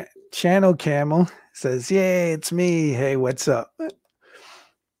 And Channel Camel says, yay, it's me. Hey, what's up?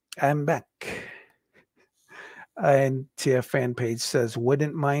 I'm back. And TF fan page says,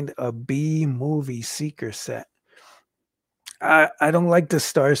 wouldn't mind a B movie Seeker set. I don't like the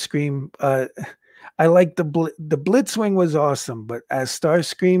Starscream. I like the Blitzwing was awesome, but as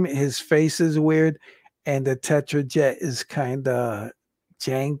Starscream, his face is weird, and the Tetrajet is kind of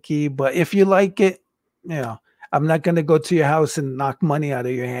janky. But if you like it, you know, I'm not gonna go to your house and knock money out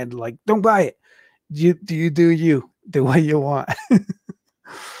of your hand. Like, don't buy it. You do the way you want.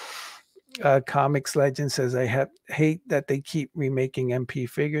 Comics Legend says, I hate that they keep remaking MP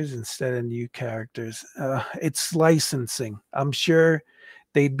figures instead of new characters. It's licensing. I'm sure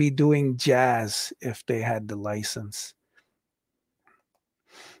they'd be doing jazz if they had the license.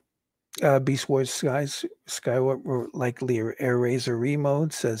 Beast Wars Skyward were likely Air Razor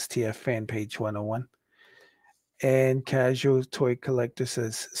remode, says TF fan page 101. And Casual Toy Collector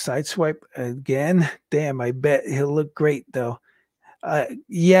says, Sideswipe again? Damn, I bet he'll look great though.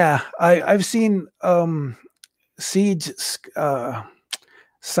 Yeah, I've seen Siege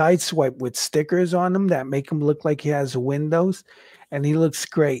Sideswipe with stickers on them that make him look like he has windows, and he looks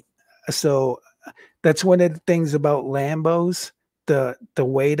great. So that's one of the things about Lambos, the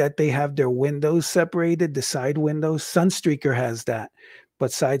way that they have their windows separated, the side windows. Sunstreaker has that, but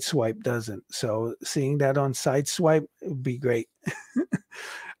Sideswipe doesn't. So seeing that on Sideswipe would be great. All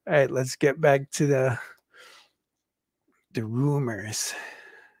right, let's get back to the rumors.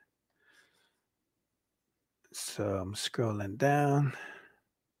 So I'm scrolling down.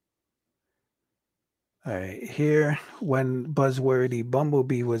 All right, here, when Buzzworthy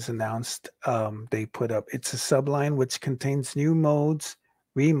Bumblebee was announced, they put up, it's a subline which contains new modes,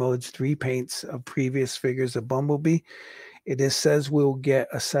 remodes, repaints of previous figures of Bumblebee. Says we'll get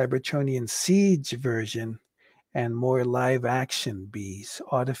a Cybertronian Siege version and more live action bees.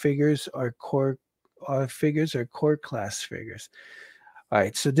 All the figures are core class figures. All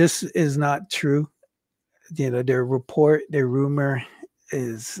right, so this is not true. You know, their rumor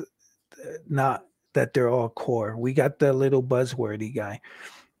is not that they're all core. We got the little buzzwordy guy.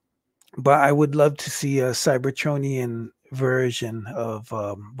 But I would love to see a Cybertronian version of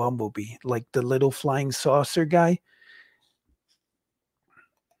Bumblebee, like the little flying saucer guy.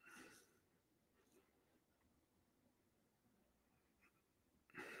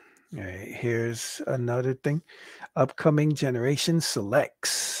 All right, here's another thing. Upcoming generation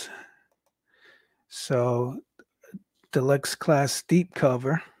selects. So deluxe class deep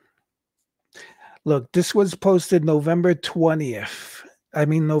cover. Look, this was posted November 20th. I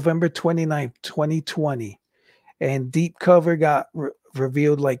mean November 29th, 2020. And deep cover got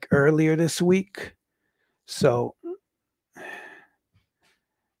revealed like earlier this week. So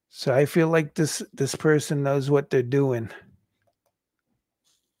I feel like this person knows what they're doing.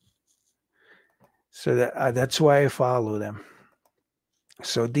 So that's why I follow them.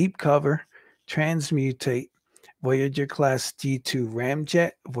 So deep cover, transmutate, Voyager class G2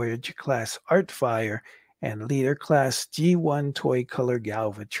 Ramjet, Voyager class Artfire, and leader class G1 toy color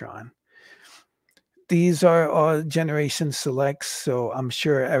Galvatron. These are all generation selects, so I'm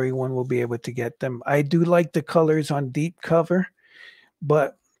sure everyone will be able to get them. I do like the colors on deep cover,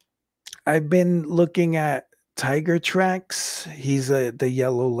 but I've been looking at Tiger Tracks. He's the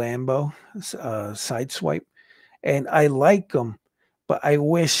yellow Lambo sideswipe, and I like him, but I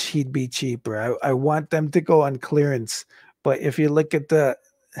wish he'd be cheaper. I want them to go on clearance. But if you look at the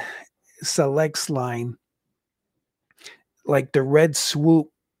selects line, like the red swoop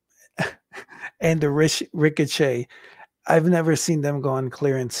and the ricochet, I've never seen them go on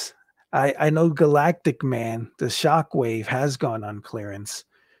clearance. I know Galactic Man, the Shockwave, has gone on clearance.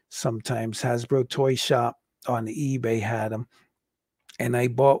 Sometimes Hasbro Toy Shop on eBay had them, and I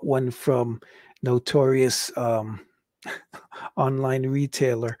bought one from notorious online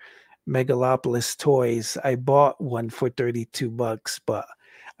retailer Megalopolis Toys. I bought one for $32, but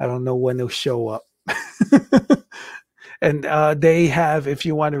I don't know when it'll show up. And they have, if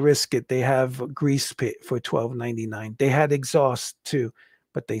you want to risk it, they have Grease Pit for $12.99. They had exhaust too,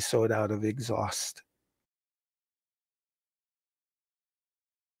 but they sold out of exhaust.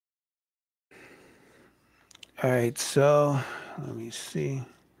 All right, so let me see.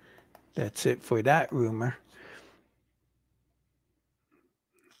 That's it for that rumor.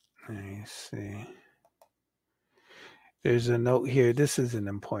 Let me see. There's a note here. This isn't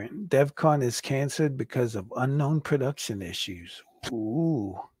important. DevCon is canceled because of unknown production issues.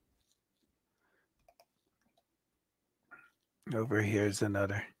 Ooh. Over here's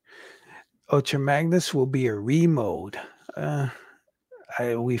another. Ultra Magnus will be a remode.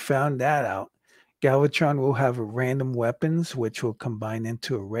 We found that out. Galvatron will have random weapons, which will combine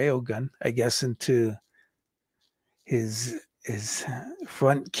into a railgun, I guess, into his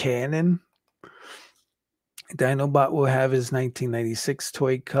front cannon. Dinobot will have his 1996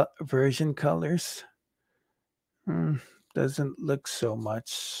 toy version colors. Doesn't look so much.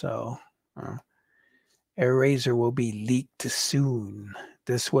 So, Airazor will be leaked soon.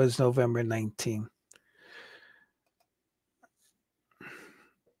 This was November 19th.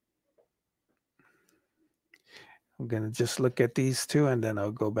 I'm going to just look at these two and then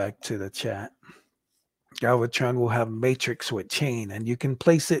I'll go back to the chat. Galvatron will have Matrix with chain, and you can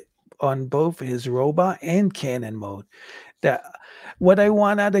place it on both his robot and cannon mode. That what I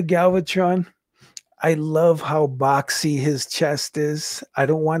want out of Galvatron, I love how boxy his chest is. I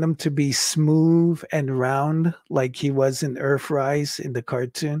don't want him to be smooth and round like he was in Earthrise in the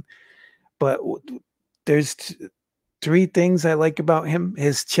cartoon. But there's three things I like about him: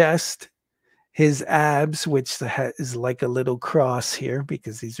 his chest, his abs, which is like a little cross here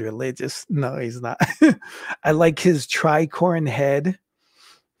because he's religious. No, he's not. I like his tricorn head,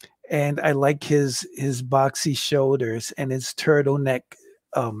 and I like his boxy shoulders and his turtleneck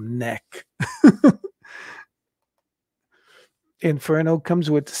neck. Inferno comes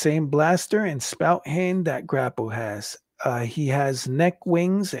with the same blaster and spout hand that Grapple has. He has neck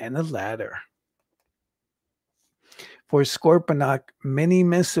wings and a ladder. For Scorponok, many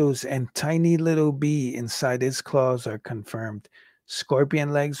missiles and tiny little bee inside his claws are confirmed.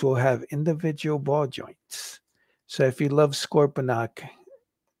 Scorpion legs will have individual ball joints. So if you love Scorponok,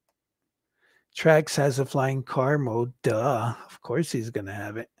 Trax has a flying car mode. Duh. Of course he's going to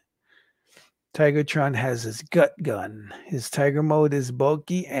have it. Tigertron has his gut gun. His tiger mode is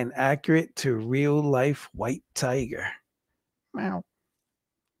bulky and accurate to real-life white tiger. Meow.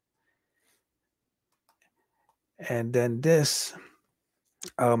 And then this,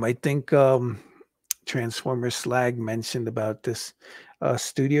 I think Transformer Slag mentioned about this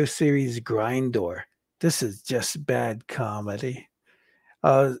Studio Series Grindor. This is just bad comedy.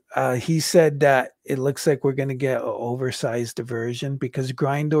 He said that it looks like we're going to get an oversized version because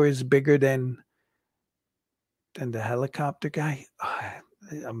Grindor is bigger than the helicopter guy.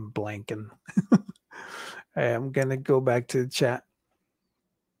 I'm blanking. I'm gonna go back to the chat.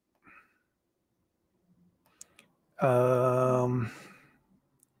 Um,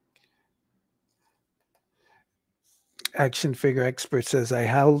 Action figure expert says, I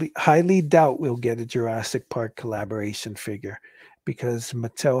highly doubt we'll get a Jurassic Park collaboration figure because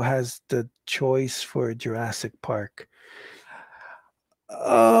Mattel has the choice for Jurassic Park.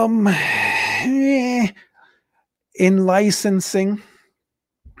 In licensing,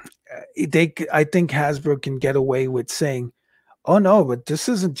 I think Hasbro can get away with saying, "Oh no, but this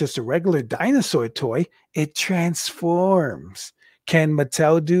isn't just a regular dinosaur toy; it transforms." Can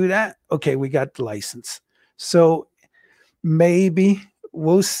Mattel do that? Okay, we got the license, so maybe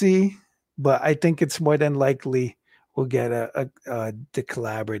we'll see. But I think it's more than likely we'll get the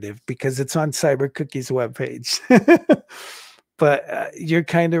collaborative because it's on Cyber Cookie's webpage. But you're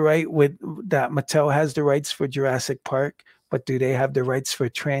kind of right with that. Mattel has the rights for Jurassic Park, but do they have the rights for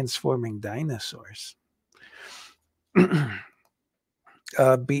transforming dinosaurs?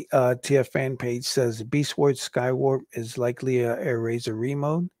 TF fan page says Beast Wars Skywarp is likely a Eraser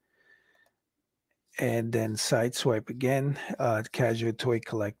remode. And then Sideswipe again. Casual Toy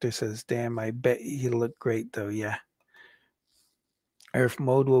Collector says, damn, I bet he looked great though. Yeah. Earth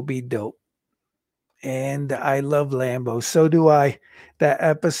mode will be dope. And I love Lambo. So do I. That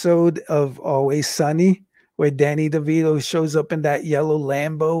episode of Always Sunny where Danny DeVito shows up in that yellow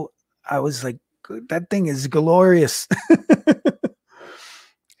Lambo, I was like, that thing is glorious.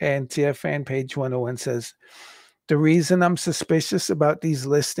 And TF fan page 101 says, the reason I'm suspicious about these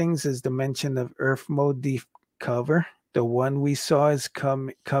listings is the mention of Earth mode cover. The one we saw is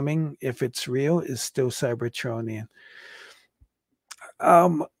coming, if it's real, is still Cybertronian.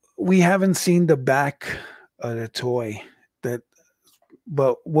 We haven't seen the back of the toy,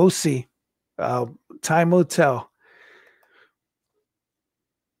 but we'll see. Time will tell.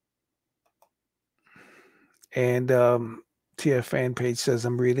 And TF fan page says,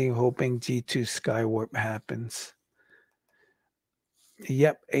 I'm really hoping G2 Skywarp happens.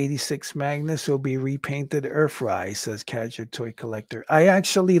 Yep, 86 Magnus will be repainted Earthrise, says Casual Toy Collector. I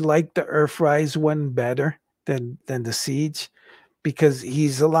actually like the Earthrise one better than the Siege because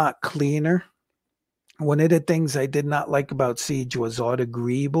he's a lot cleaner. One of the things I did not like about Siege was all the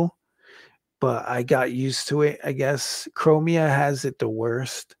greeble, but I got used to it, I guess. Chromia has it the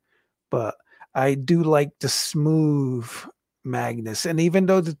worst, but I do like the smooth Magnus. And even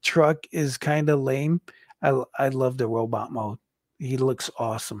though the truck is kind of lame, I love the robot mode. He looks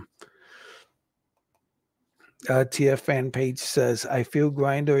awesome. TF fan page says, I feel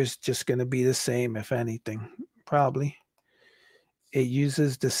Grinder is just going to be the same, if anything. Probably. It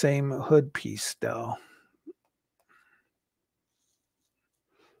uses the same hood piece, though.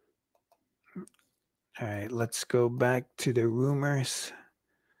 All right, let's go back to the rumors.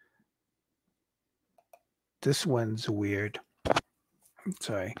 This one's weird.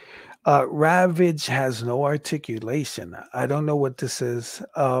 Sorry. Ravage has no articulation. I don't know what this is.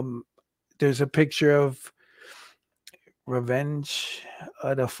 There's a picture of Revenge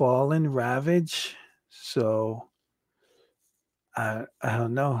of the Fallen Ravage. So I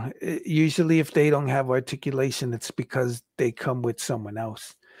don't know. Usually, if they don't have articulation, it's because they come with someone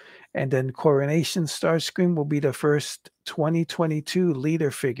else. And then Coronation Starscream will be the first 2022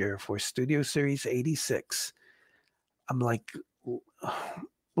 leader figure for Studio Series 86. I'm like,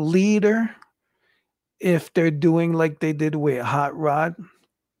 leader? If they're doing like they did with Hot Rod,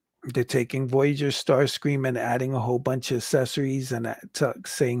 they're taking Voyager Starscream and adding a whole bunch of accessories and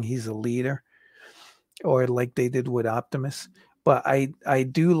saying he's a leader, or like they did with Optimus. But I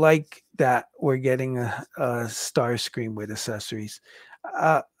do like that we're getting a Starscream with accessories.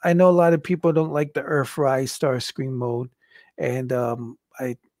 I know a lot of people don't like the Earthrise Starscream mode, and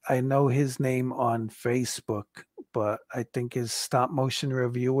I know his name on Facebook, but I think his stop motion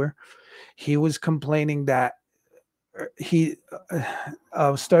reviewer, he was complaining that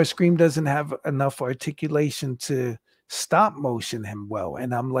Starscream doesn't have enough articulation to stop motion him well.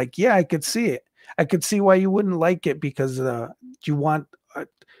 And I'm like, yeah, I could see it. I could see why you wouldn't like it because you want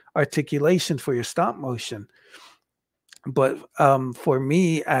articulation for your stop motion. But for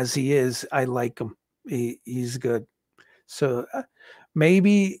me, as he is, I like him. He's good. So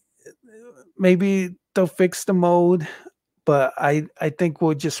maybe they'll fix the mode, but I think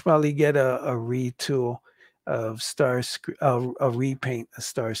we'll just probably get a retool of a repaint a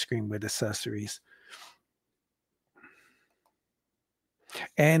Starscream with accessories.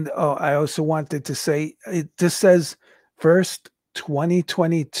 And I also wanted to say this says first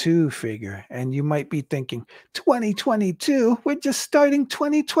 2022 figure, and you might be thinking 2022, we're just starting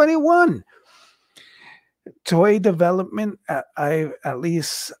 2021. Toy development, at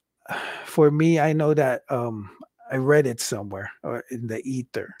least For me, I know that I read it somewhere or in the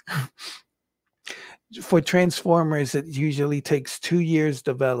ether. For Transformers, it usually takes 2 years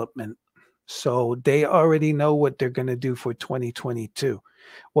development. So they already know what they're going to do for 2022.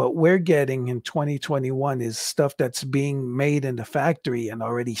 What we're getting in 2021 is stuff that's being made in the factory and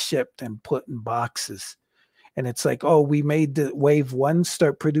already shipped and put in boxes. And it's like, oh, we made the wave one,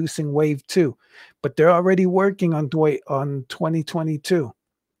 start producing wave two, but they're already working on 2022.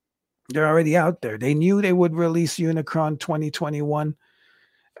 They're already out there. They knew they would release Unicron 2021,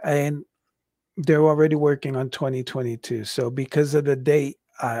 and they're already working on 2022. So because of the date,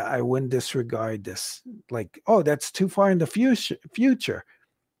 I wouldn't disregard this. Like, oh, that's too far in the future.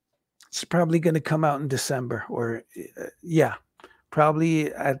 It's probably going to come out in December, or yeah,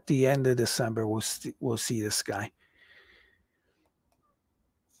 probably at the end of December. We'll see this guy.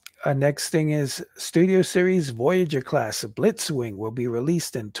 Next thing is Studio Series Voyager class of Blitzwing will be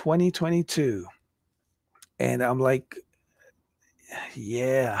released in 2022, and I'm like,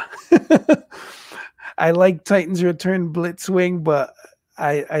 yeah. I like Titans Return Blitzwing, but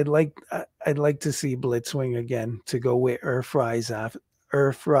I'd like to see Blitzwing again to go with Earthrise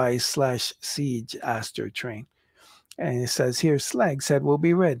slash Siege Astro Train. And it says here Slag said will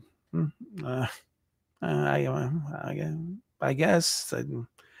be red. Hmm, Uh, I guess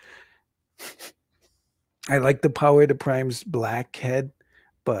I like the Power of the Prime's black head,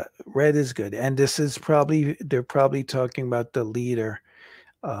 but red is good. And this is probably they're probably talking about the leader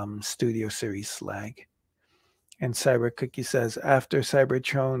Studio Series Slag. And Cyber Cookie says after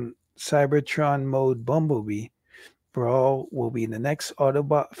Cybertron mode Bumblebee, Brawl will be the next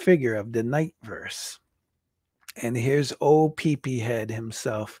Autobot figure of the Nightverse. And here's old Peepee Head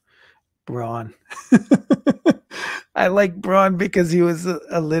himself, Brawn. I like Brawn because he was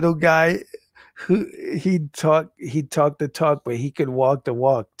a little guy who he'd talk the talk, but he could walk the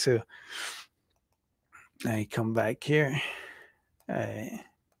walk too. I come back here. I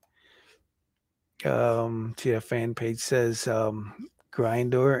to a fan page says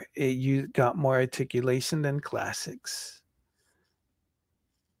Grindor, you got more articulation than classics.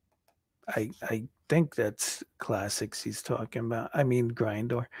 I think that's classics he's talking about. I mean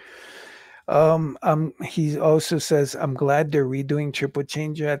Grindor. He also says, I'm glad they're redoing Triple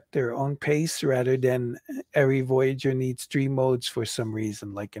Change at their own pace rather than every Voyager needs 3 modes for some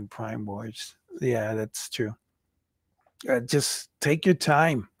reason, like in Prime Wars. Yeah, that's true. Just take your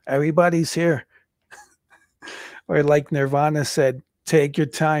time. Everybody's here. Or like Nirvana said, take your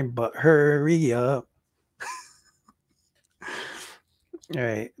time, but hurry up. All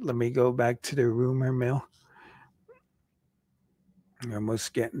right, let me go back to the rumor mill. We're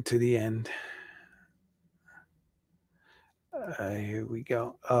almost getting to the end. Here we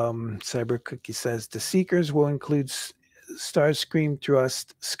go. Cyber Cookie says the Seekers will include Starscream,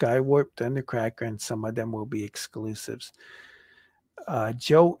 Thrust, Skywarp, Thundercracker, and some of them will be exclusives.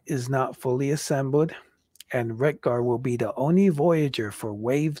 Joe is not fully assembled, and Retgar will be the only Voyager for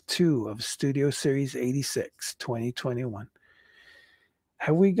Wave 2 of Studio Series 86, 2021.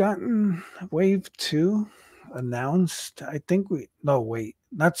 Have we gotten Wave 2 announced? I think no, wait,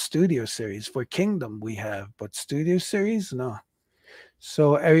 not Studio Series. For Kingdom we have, but Studio Series, no.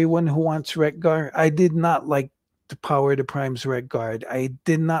 So everyone who wants Retgar, I did not like the Power of the Prime's Retgar. I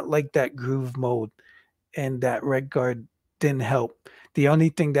did not like that groove mode, and that Retgar didn't help. The only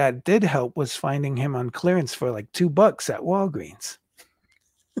thing that did help was finding him on clearance for like $2 at Walgreens.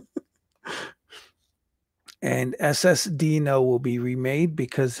 And SS Dino will be remade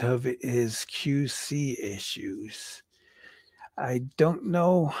because of his QC issues. I don't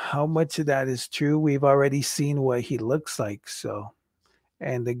know how much of that is true. We've already seen what he looks like, so.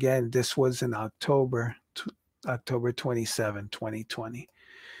 And again, this was in October 27, 2020.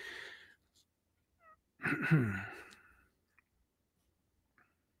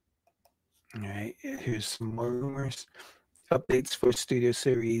 All right, here's some more rumors. Updates for Studio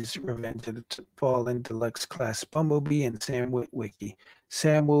Series Revenge of the Fallen Deluxe Class Bumblebee and Sam Witwicky.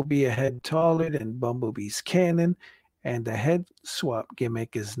 Sam will be a head taller than Bumblebee's canon, and the head swap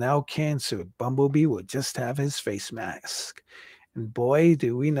gimmick is now canceled. Bumblebee will just have his face mask. And boy,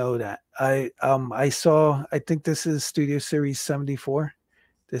 do we know that. I saw, I think this is Studio Series 74,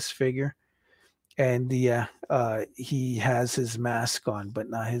 this figure. And he has his mask on, but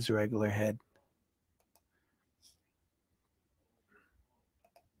not his regular head.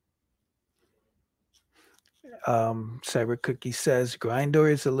 Cyber Cookie says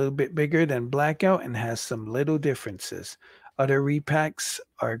Grindor is a little bit bigger than Blackout and has some little differences. Other repacks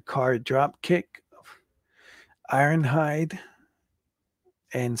are Card Dropkick, Ironhide,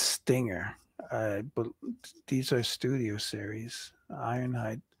 and Stinger. But these are Studio Series.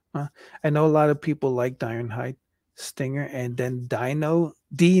 Ironhide. Uh, I know a lot of people like Ironhide, Stinger, and then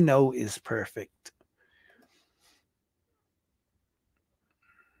Dino is perfect.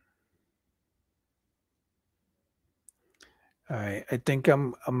 All right, I think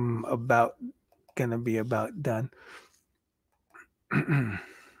I'm about gonna be about done.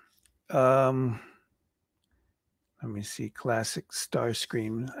 um, Let me see. Classic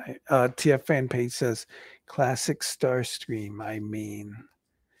Starscream. TF fan page says classic Starscream.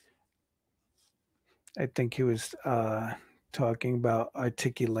 I think he was talking about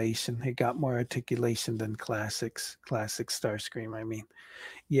articulation. He got more articulation than classic Starscream.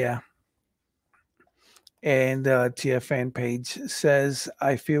 Yeah. And TF fan page says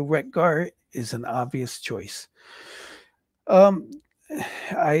I feel Retgar is an obvious choice. Um,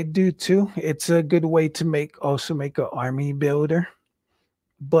 I do too. It's a good way to make an army builder,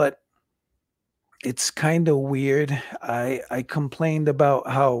 but it's kind of weird. I complained about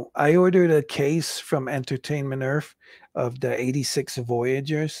how I ordered a case from Entertainment Earth of the 86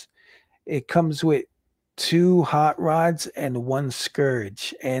 Voyagers. It comes with two hot rods and one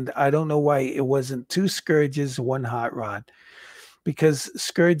scourge, and I don't know why it wasn't two scourges, one hot rod, because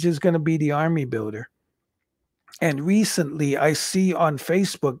scourge is going to be the army builder. And recently I see on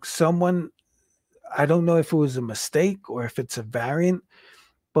Facebook someone, I don't know if it was a mistake or if it's a variant,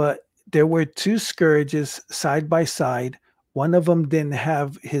 but there were two scourges side by side. One of them didn't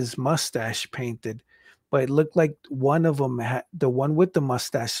have his mustache painted, but it looked like one of them had, the one with the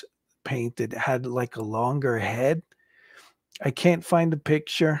mustache painted, had like a longer head. I can't find a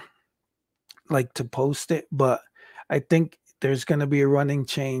picture like to post it, but I think there's going to be a running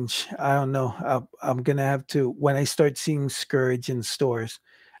change. I don't know. I'm going to have to, when I start seeing Scourge in stores,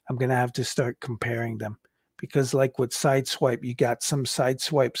 I'm going to have to start comparing them, because like with Sideswipe, you got some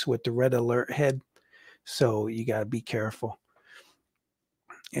Sideswipes with the red alert head. So you got to be careful.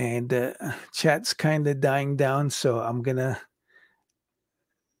 And chat's kind of dying down. So I'm going to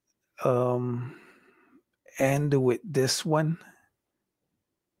um, end with this one.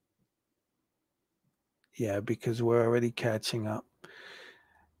 Yeah, because we're already catching up.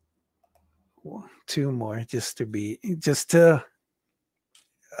 Two more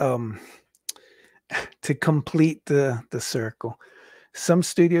um to complete the circle. Some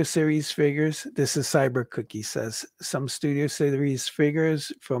Studio Series figures, this is Cyber Cookie says, some Studio Series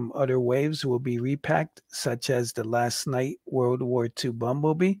figures from other waves will be repacked, such as the Last Night World War II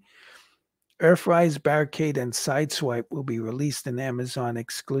Bumblebee. Earthrise, Barricade, and Sideswipe will be released in Amazon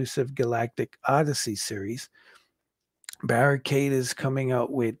exclusive Galactic Odyssey series. Barricade is coming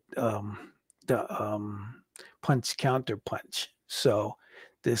out with the punch counter punch. So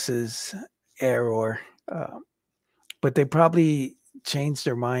this is error, uh, but they probably changed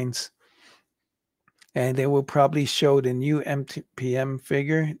their minds, and they will probably show the new MTPM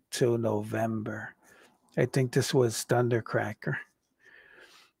figure till November. I think this was Thundercracker.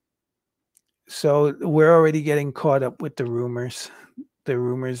 So we're already getting caught up with the rumors. The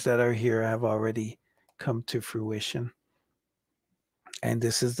rumors that are here have already come to fruition. And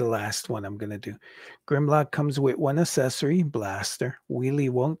this is the last one I'm going to do. Grimlock comes with one accessory, Blaster. Wheelie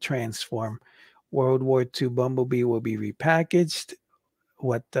won't transform. World War II Bumblebee will be repackaged.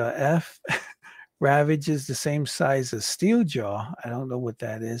 What the F? Ravage is the same size as Steeljaw. I don't know what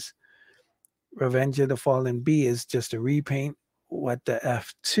that is. Revenge of the Fallen Bee is just a repaint. What the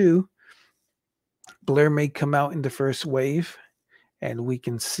F2? Blur may come out in the first wave, and we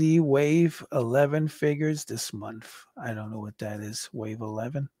can see Wave 11 figures this month. I don't know what that is. Wave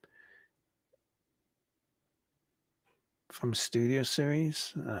 11 from Studio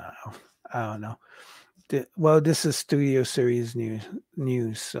Series. I don't know. Well, this is Studio Series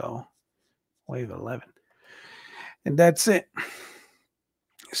news, so Wave 11, and that's it.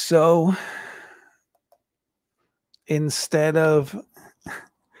 So instead of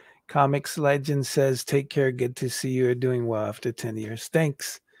Comics Legend says, "Take care. Good to see you are doing well after 10 years.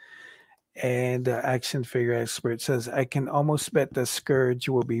 Thanks." And Action Figure Expert says, "I can almost bet the Scourge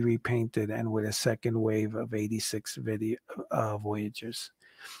will be repainted and with a second wave of 86 Voyagers."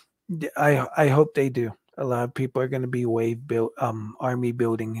 I hope they do. A lot of people are going to be wave build army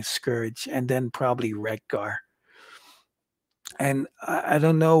building Scourge, and then probably Redgar. And I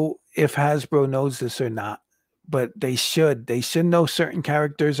don't know if Hasbro knows this or not, but they should. They should know certain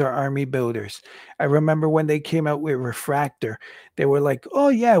characters are army builders. I remember when they came out with Refractor, they were like, "Oh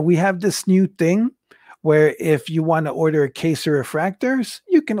yeah, we have this new thing where if you want to order a case of refractors,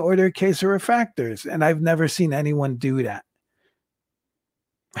 you can order a case of refractors." And I've never seen anyone do that.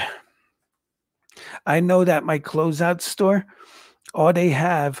 I know that my closeout store, all they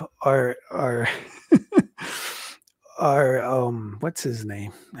have are are what's his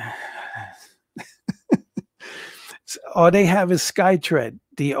name? All they have is Skytread.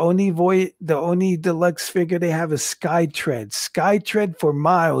 The only deluxe figure they have is Skytread. Skytread for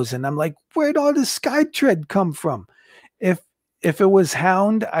Miles, and I'm like, where'd all the Skytread come from? If if it was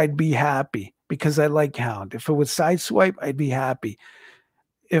Hound, I'd be happy because I like Hound. If it was Sideswipe, I'd be happy.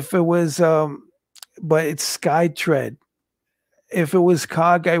 If it was but it's Skytread. If it was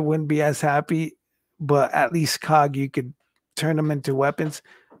Cog, I wouldn't be as happy. But at least Cog, you could turn them into weapons.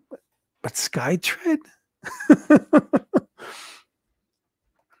 But Skytread?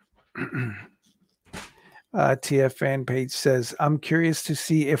 TF fan page says, I'm curious to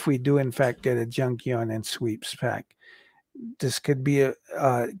see if we do in fact get a Junkion and Sweeps pack. This could be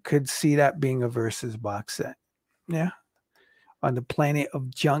could see that being a versus box set. Yeah. On the planet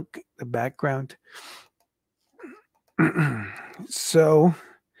of junk, the background. So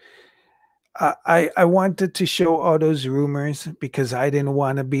I wanted to show all those rumors because I didn't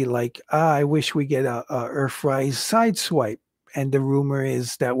want to be like, I wish we get a Earthrise Sideswipe. And the rumor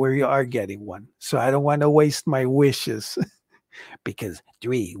is that we are getting one. So I don't want to waste my wishes because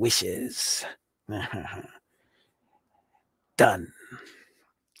 3 wishes. Done.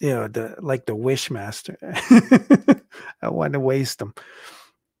 You know, the Wishmaster. I want to waste them.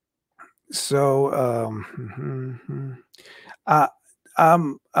 So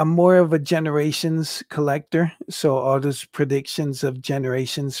I'm more of a generations collector. So all those predictions of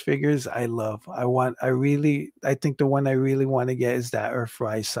generations figures, I love. I think the one I really want to get is that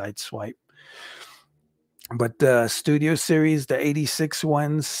Earthrise Sideswipe. But the Studio Series, the 86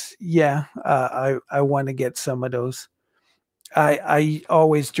 ones, yeah, I want to get some of those. I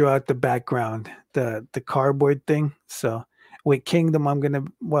always draw out the background, the cardboard thing. So with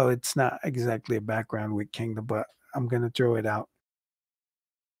Kingdom, well, it's not exactly a background with Kingdom, but I'm gonna throw it out.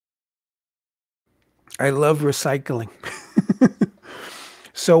 I love recycling.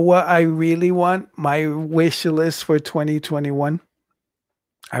 So what I really want, my wish list for 2021,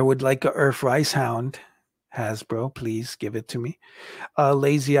 I would like a Earthrise Hound. Hasbro, please give it to me.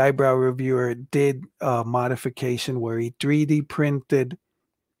 Lazy Eyebrow Reviewer did a modification where he 3D printed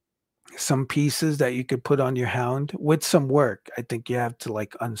some pieces that you could put on your Hound with some work. I think you have to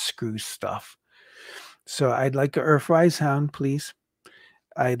like unscrew stuff. So I'd like a Earthrise Hound, please.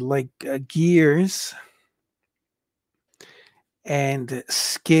 I'd like gears and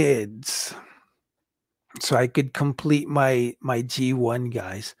skids, so I could complete my G1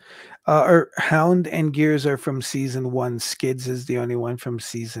 guys. Hound and Gears are from season 1. Skids is the only one from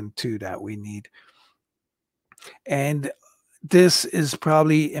season 2 that we need. And this is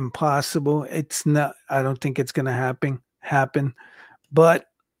probably impossible. It's not. I don't think it's going to happen. But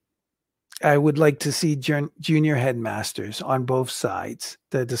I would like to see junior headmasters on both sides.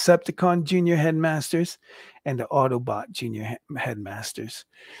 The Decepticon junior headmasters and the Autobot junior headmasters.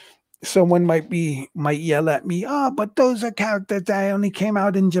 Someone might yell at me, oh, but those are characters that only came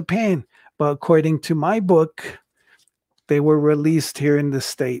out in Japan. But according to my book, they were released here in the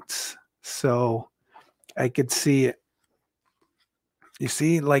States. So I could see it. You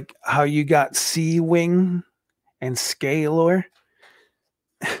see, like how you got Sea-Wing and Scalar.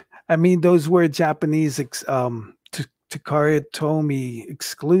 I mean, those were Japanese Takara Tomy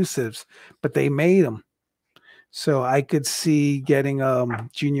exclusives, but they made them. So I could see getting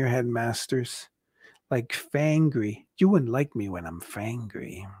junior headmasters like Fangry. You wouldn't like me when I'm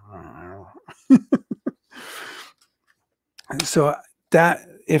Fangry. So that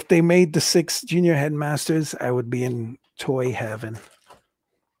if they made the 6 junior headmasters, I would be in toy heaven.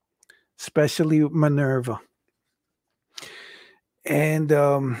 Especially Minerva. And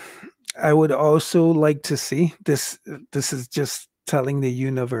I would also like to see this. This is just telling the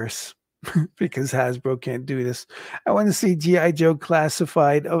universe because Hasbro can't do this. I want to see G.I. Joe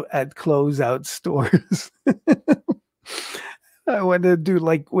classified at closeout stores. I want to do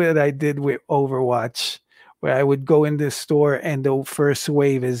like what I did with Overwatch, where I would go in this store and the first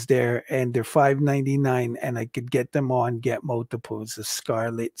wave is there and they're $5.99 and I could get them on, get multiples of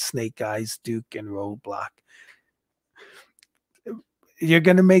Scarlet, Snake Eyes, Duke, and Roadblock. You're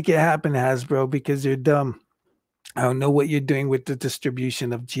going to make it happen, Hasbro, because you're dumb. I don't know what you're doing with the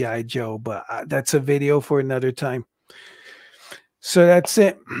distribution of G.I. Joe, but that's a video for another time. So that's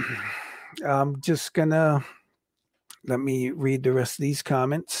it. I'm just going to let me read the rest of these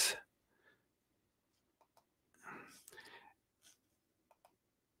comments.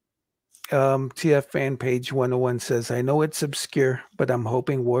 TF fan page 101 says, I know it's obscure, but I'm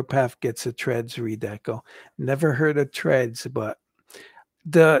hoping Warpath gets a Treads redeco. Never heard of Treads, but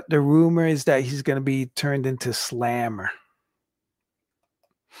the rumor is that he's going to be turned into Slammer.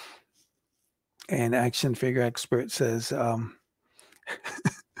 And Action Figure Expert says, uh,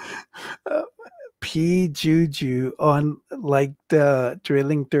 P Juju on like the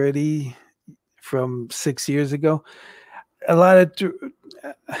Drilling 30 from 6 years ago. A lot of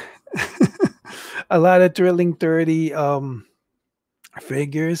a lot of Drilling 30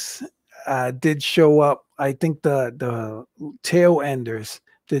 figures did show up. I think the tail enders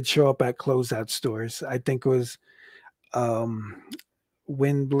did show up at closeout stores. I think it was um,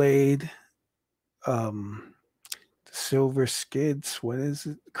 Windblade, um, Silver Skids. What is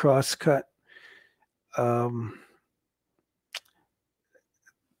it? Crosscut. Um,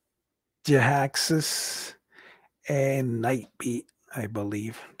 Jahaxis and Nightbeat, I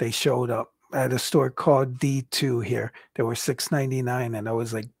believe. They showed up at a store called D2 here. They were $6.99, and I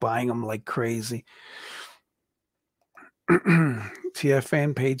was like buying them like crazy.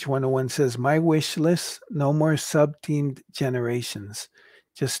 TFN page 101 says, my wish list, no more sub-themed generations.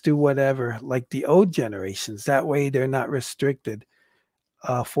 Just do whatever, like the old generations. That way they're not restricted,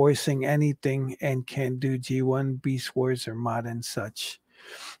 forcing anything, and can do G1, Beast Wars, or mod and such.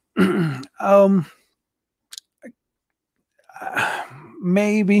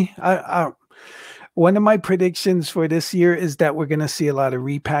 Maybe. One of my predictions for this year is that we're going to see a lot of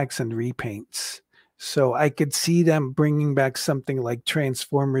repacks and repaints. So I could see them bringing back something like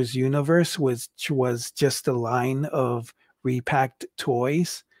Transformers Universe, which was just a line of repacked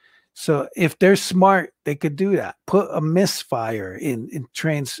toys. So if they're smart, they could do that. Put a Misfire in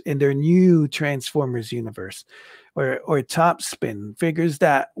their new Transformers universe, or Top Spin figures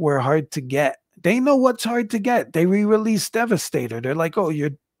that were hard to get. They know what's hard to get. They re-released Devastator. They're like, oh,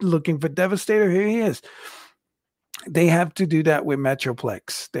 you're looking for Devastator? Here he is. They have to do that with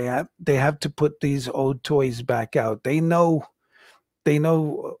Metroplex. They have to put these old toys back out. They know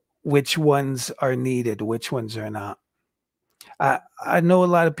which ones are needed, which ones are not. I know a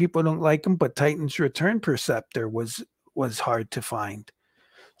lot of people don't like them, but Titan's Return Perceptor was hard to find.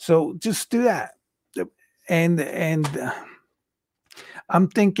 So just do that. And I'm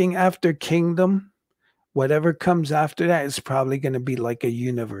thinking after Kingdom, whatever comes after that is probably going to be like a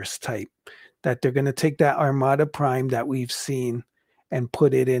universe type, that they're going to take that Armada Prime that we've seen and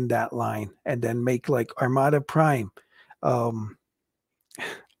put it in that line, and then make like Armada Prime.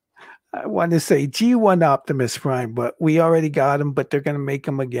 I want to say G1 Optimus Prime, but we already got him, but they're going to make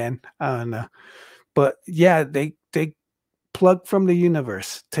him again. I don't know. But yeah, they plug from the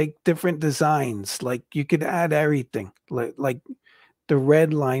universe, take different designs. Like you could add everything. Like the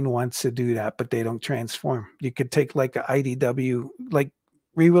red line wants to do that, but they don't transform. You could take like a IDW, like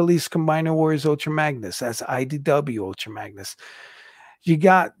re-release Combiner Wars Ultra Magnus as IDW Ultra Magnus. You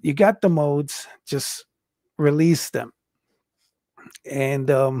got the modes, just release them.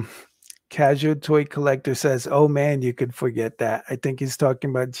 And Casual Toy Collector says, oh man, you could forget that. I think he's talking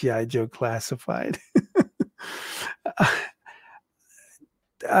about G.I. Joe Classified.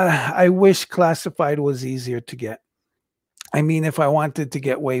 I wish Classified was easier to get. I mean, if I wanted to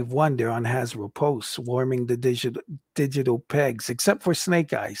get Wave 1, they're on Hasbro Posts, warming the digital pegs, except for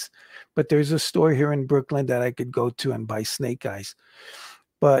Snake Eyes. But there's a store here in Brooklyn that I could go to and buy Snake Eyes.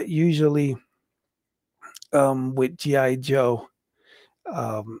 But usually with G.I. Joe,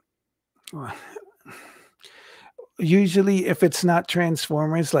 usually if it's not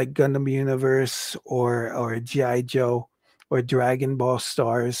Transformers like Gundam Universe or G.I. Joe or Dragon Ball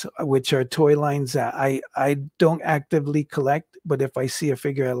Stars, which are toy lines that I don't actively collect, but if I see a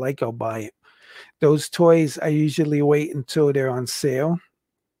figure I like, I'll buy it. Those toys, I usually wait until they're on sale,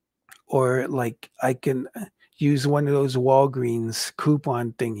 or like I can use one of those Walgreens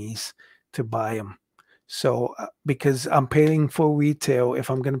coupon thingies to buy them. So because I'm paying full retail, if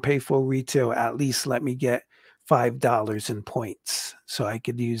I'm going to pay full retail, at least let me get $5 in points so I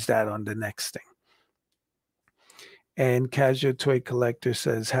could use that on the next thing. And Casual Toy Collector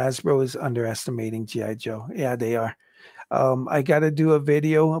says Hasbro is underestimating G.I. Joe. Yeah, they are. I got to do a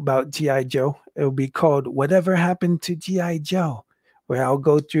video about G.I. Joe. It'll be called Whatever Happened to G.I. Joe, where I'll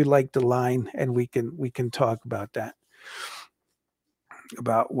go through like the line and we can talk about that,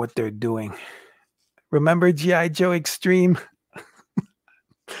 about what they're doing. Remember G.I. Joe Extreme?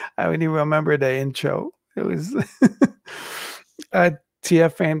 I don't even remember the intro. It was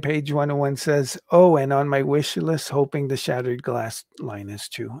TF fan page 101 says, oh, and on my wish list, hoping the Shattered Glass line is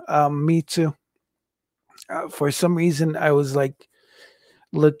true. Me too. For some reason, I was like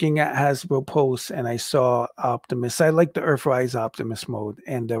looking at Hasbro posts and I saw Optimus. I like the Earthrise Optimus mode,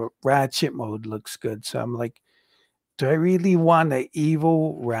 and the Ratchet mode looks good. So I'm like, do I really want an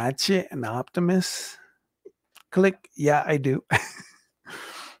evil Ratchet and Optimus? Click. Yeah, I do.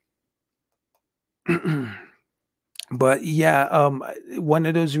 But yeah, one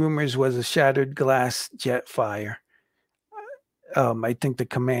of those rumors was a shattered glass Jetfire. I think the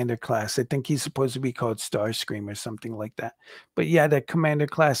Commander class. I think he's supposed to be called Starscream or something like that. But yeah, the Commander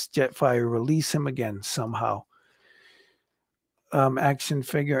class Jetfire, release him again somehow. Action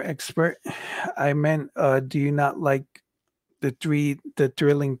figure expert. I meant, do you not like the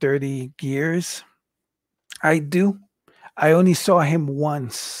thrilling 30 gears? I do. I only saw him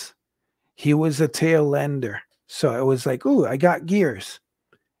once. He was a tail ender. So I was like, ooh, I got gears.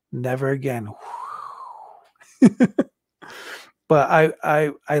 Never again. But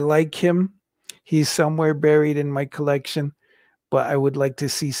I like him. He's somewhere buried in my collection. But I would like to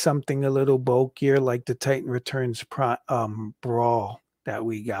see something a little bulkier, like the Titan Returns Brawl that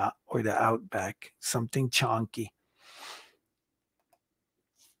we got, or the Outback, something chunky.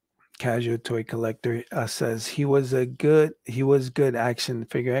 Casual toy collector says he was good action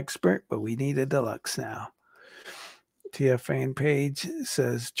figure expert, but we need a deluxe now. TF fan page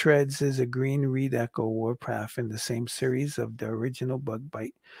says Treads is a green Reed Echo Warpath in the same series of the original Bug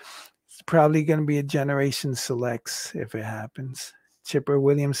Bite. It's probably going to be a Generation Selects if it happens. Chipper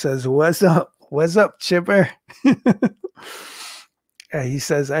Williams says, "What's up? What's up, Chipper?" He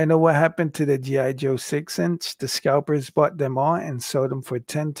says, "I know what happened to the G.I. Joe 6-inch. The scalpers bought them all and sold them for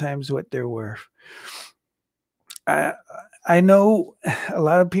 10 times what they're worth." I know a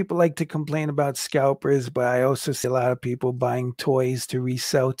lot of people like to complain about scalpers, but I also see a lot of people buying toys to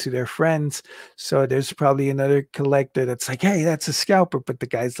resell to their friends. So there's probably another collector that's like, "Hey, that's a scalper," but the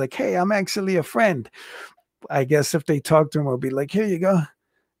guy's like, "Hey, I'm actually a friend." I guess if they talk to him, will be like, "Here you go.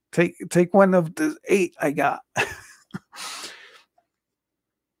 Take one of the 8 I got."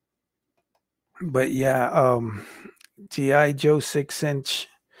 But yeah, GI Joe 6-inch.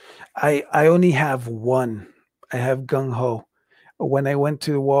 I only have one. I have Gung Ho. When I went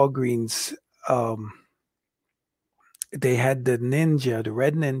to the Walgreens, they had the Ninja, the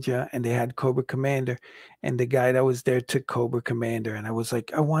Red Ninja, and they had Cobra Commander. And the guy that was there took Cobra Commander, and I was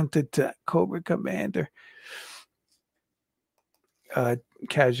like, I wanted to Cobra Commander.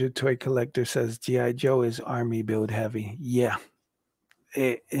 Casual toy collector says GI Joe is army build heavy. Yeah,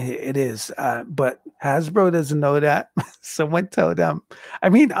 it is. But Hasbro doesn't know that. Someone tell them. I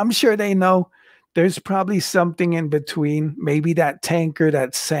mean, I'm sure they know. There's probably something in between. Maybe that tanker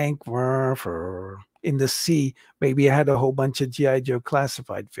that sank in the sea, maybe it had a whole bunch of GI Joe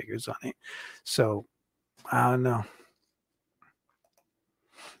classified figures on it. So I don't know.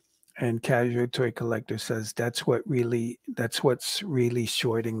 And casual toy collector says that's what's really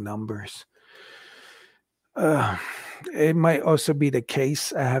shorting numbers. It might also be the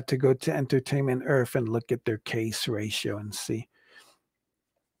case. I have to go to Entertainment Earth and look at their case ratio and see.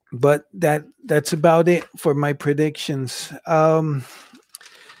 But that's about it for my predictions. I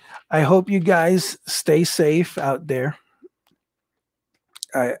hope you guys stay safe out there.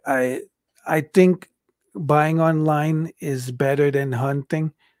 I think buying online is better than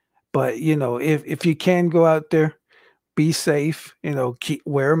hunting, but if you can go out there, be safe.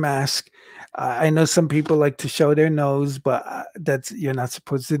 Wear a mask. I know some people like to show their nose, but you're not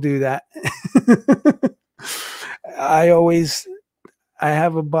supposed to do that. I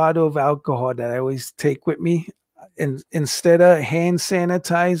have a bottle of alcohol that I always take with me, and instead of hand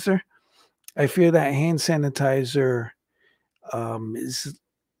sanitizer, I feel that hand sanitizer is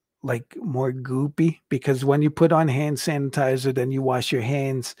like more goopy, because when you put on hand sanitizer, then you wash your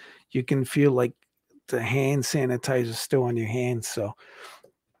hands, you can feel like the hand sanitizer still on your hands. So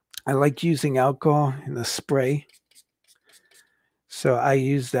I like using alcohol in the spray. So I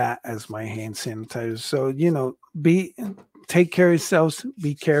use that as my hand sanitizer. So, take care of yourselves,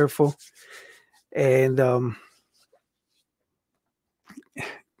 be careful. And I'm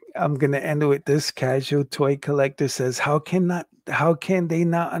gonna end it with this. Casual toy collector says, how can they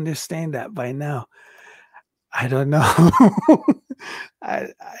not understand that by now? I don't know.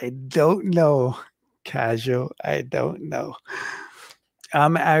 I don't know. Casual. I don't know.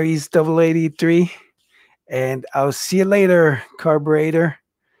 I'm Aries 083, and I'll see you later, carburetor.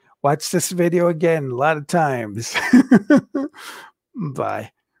 Watch this video again a lot of times.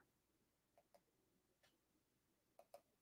 Bye.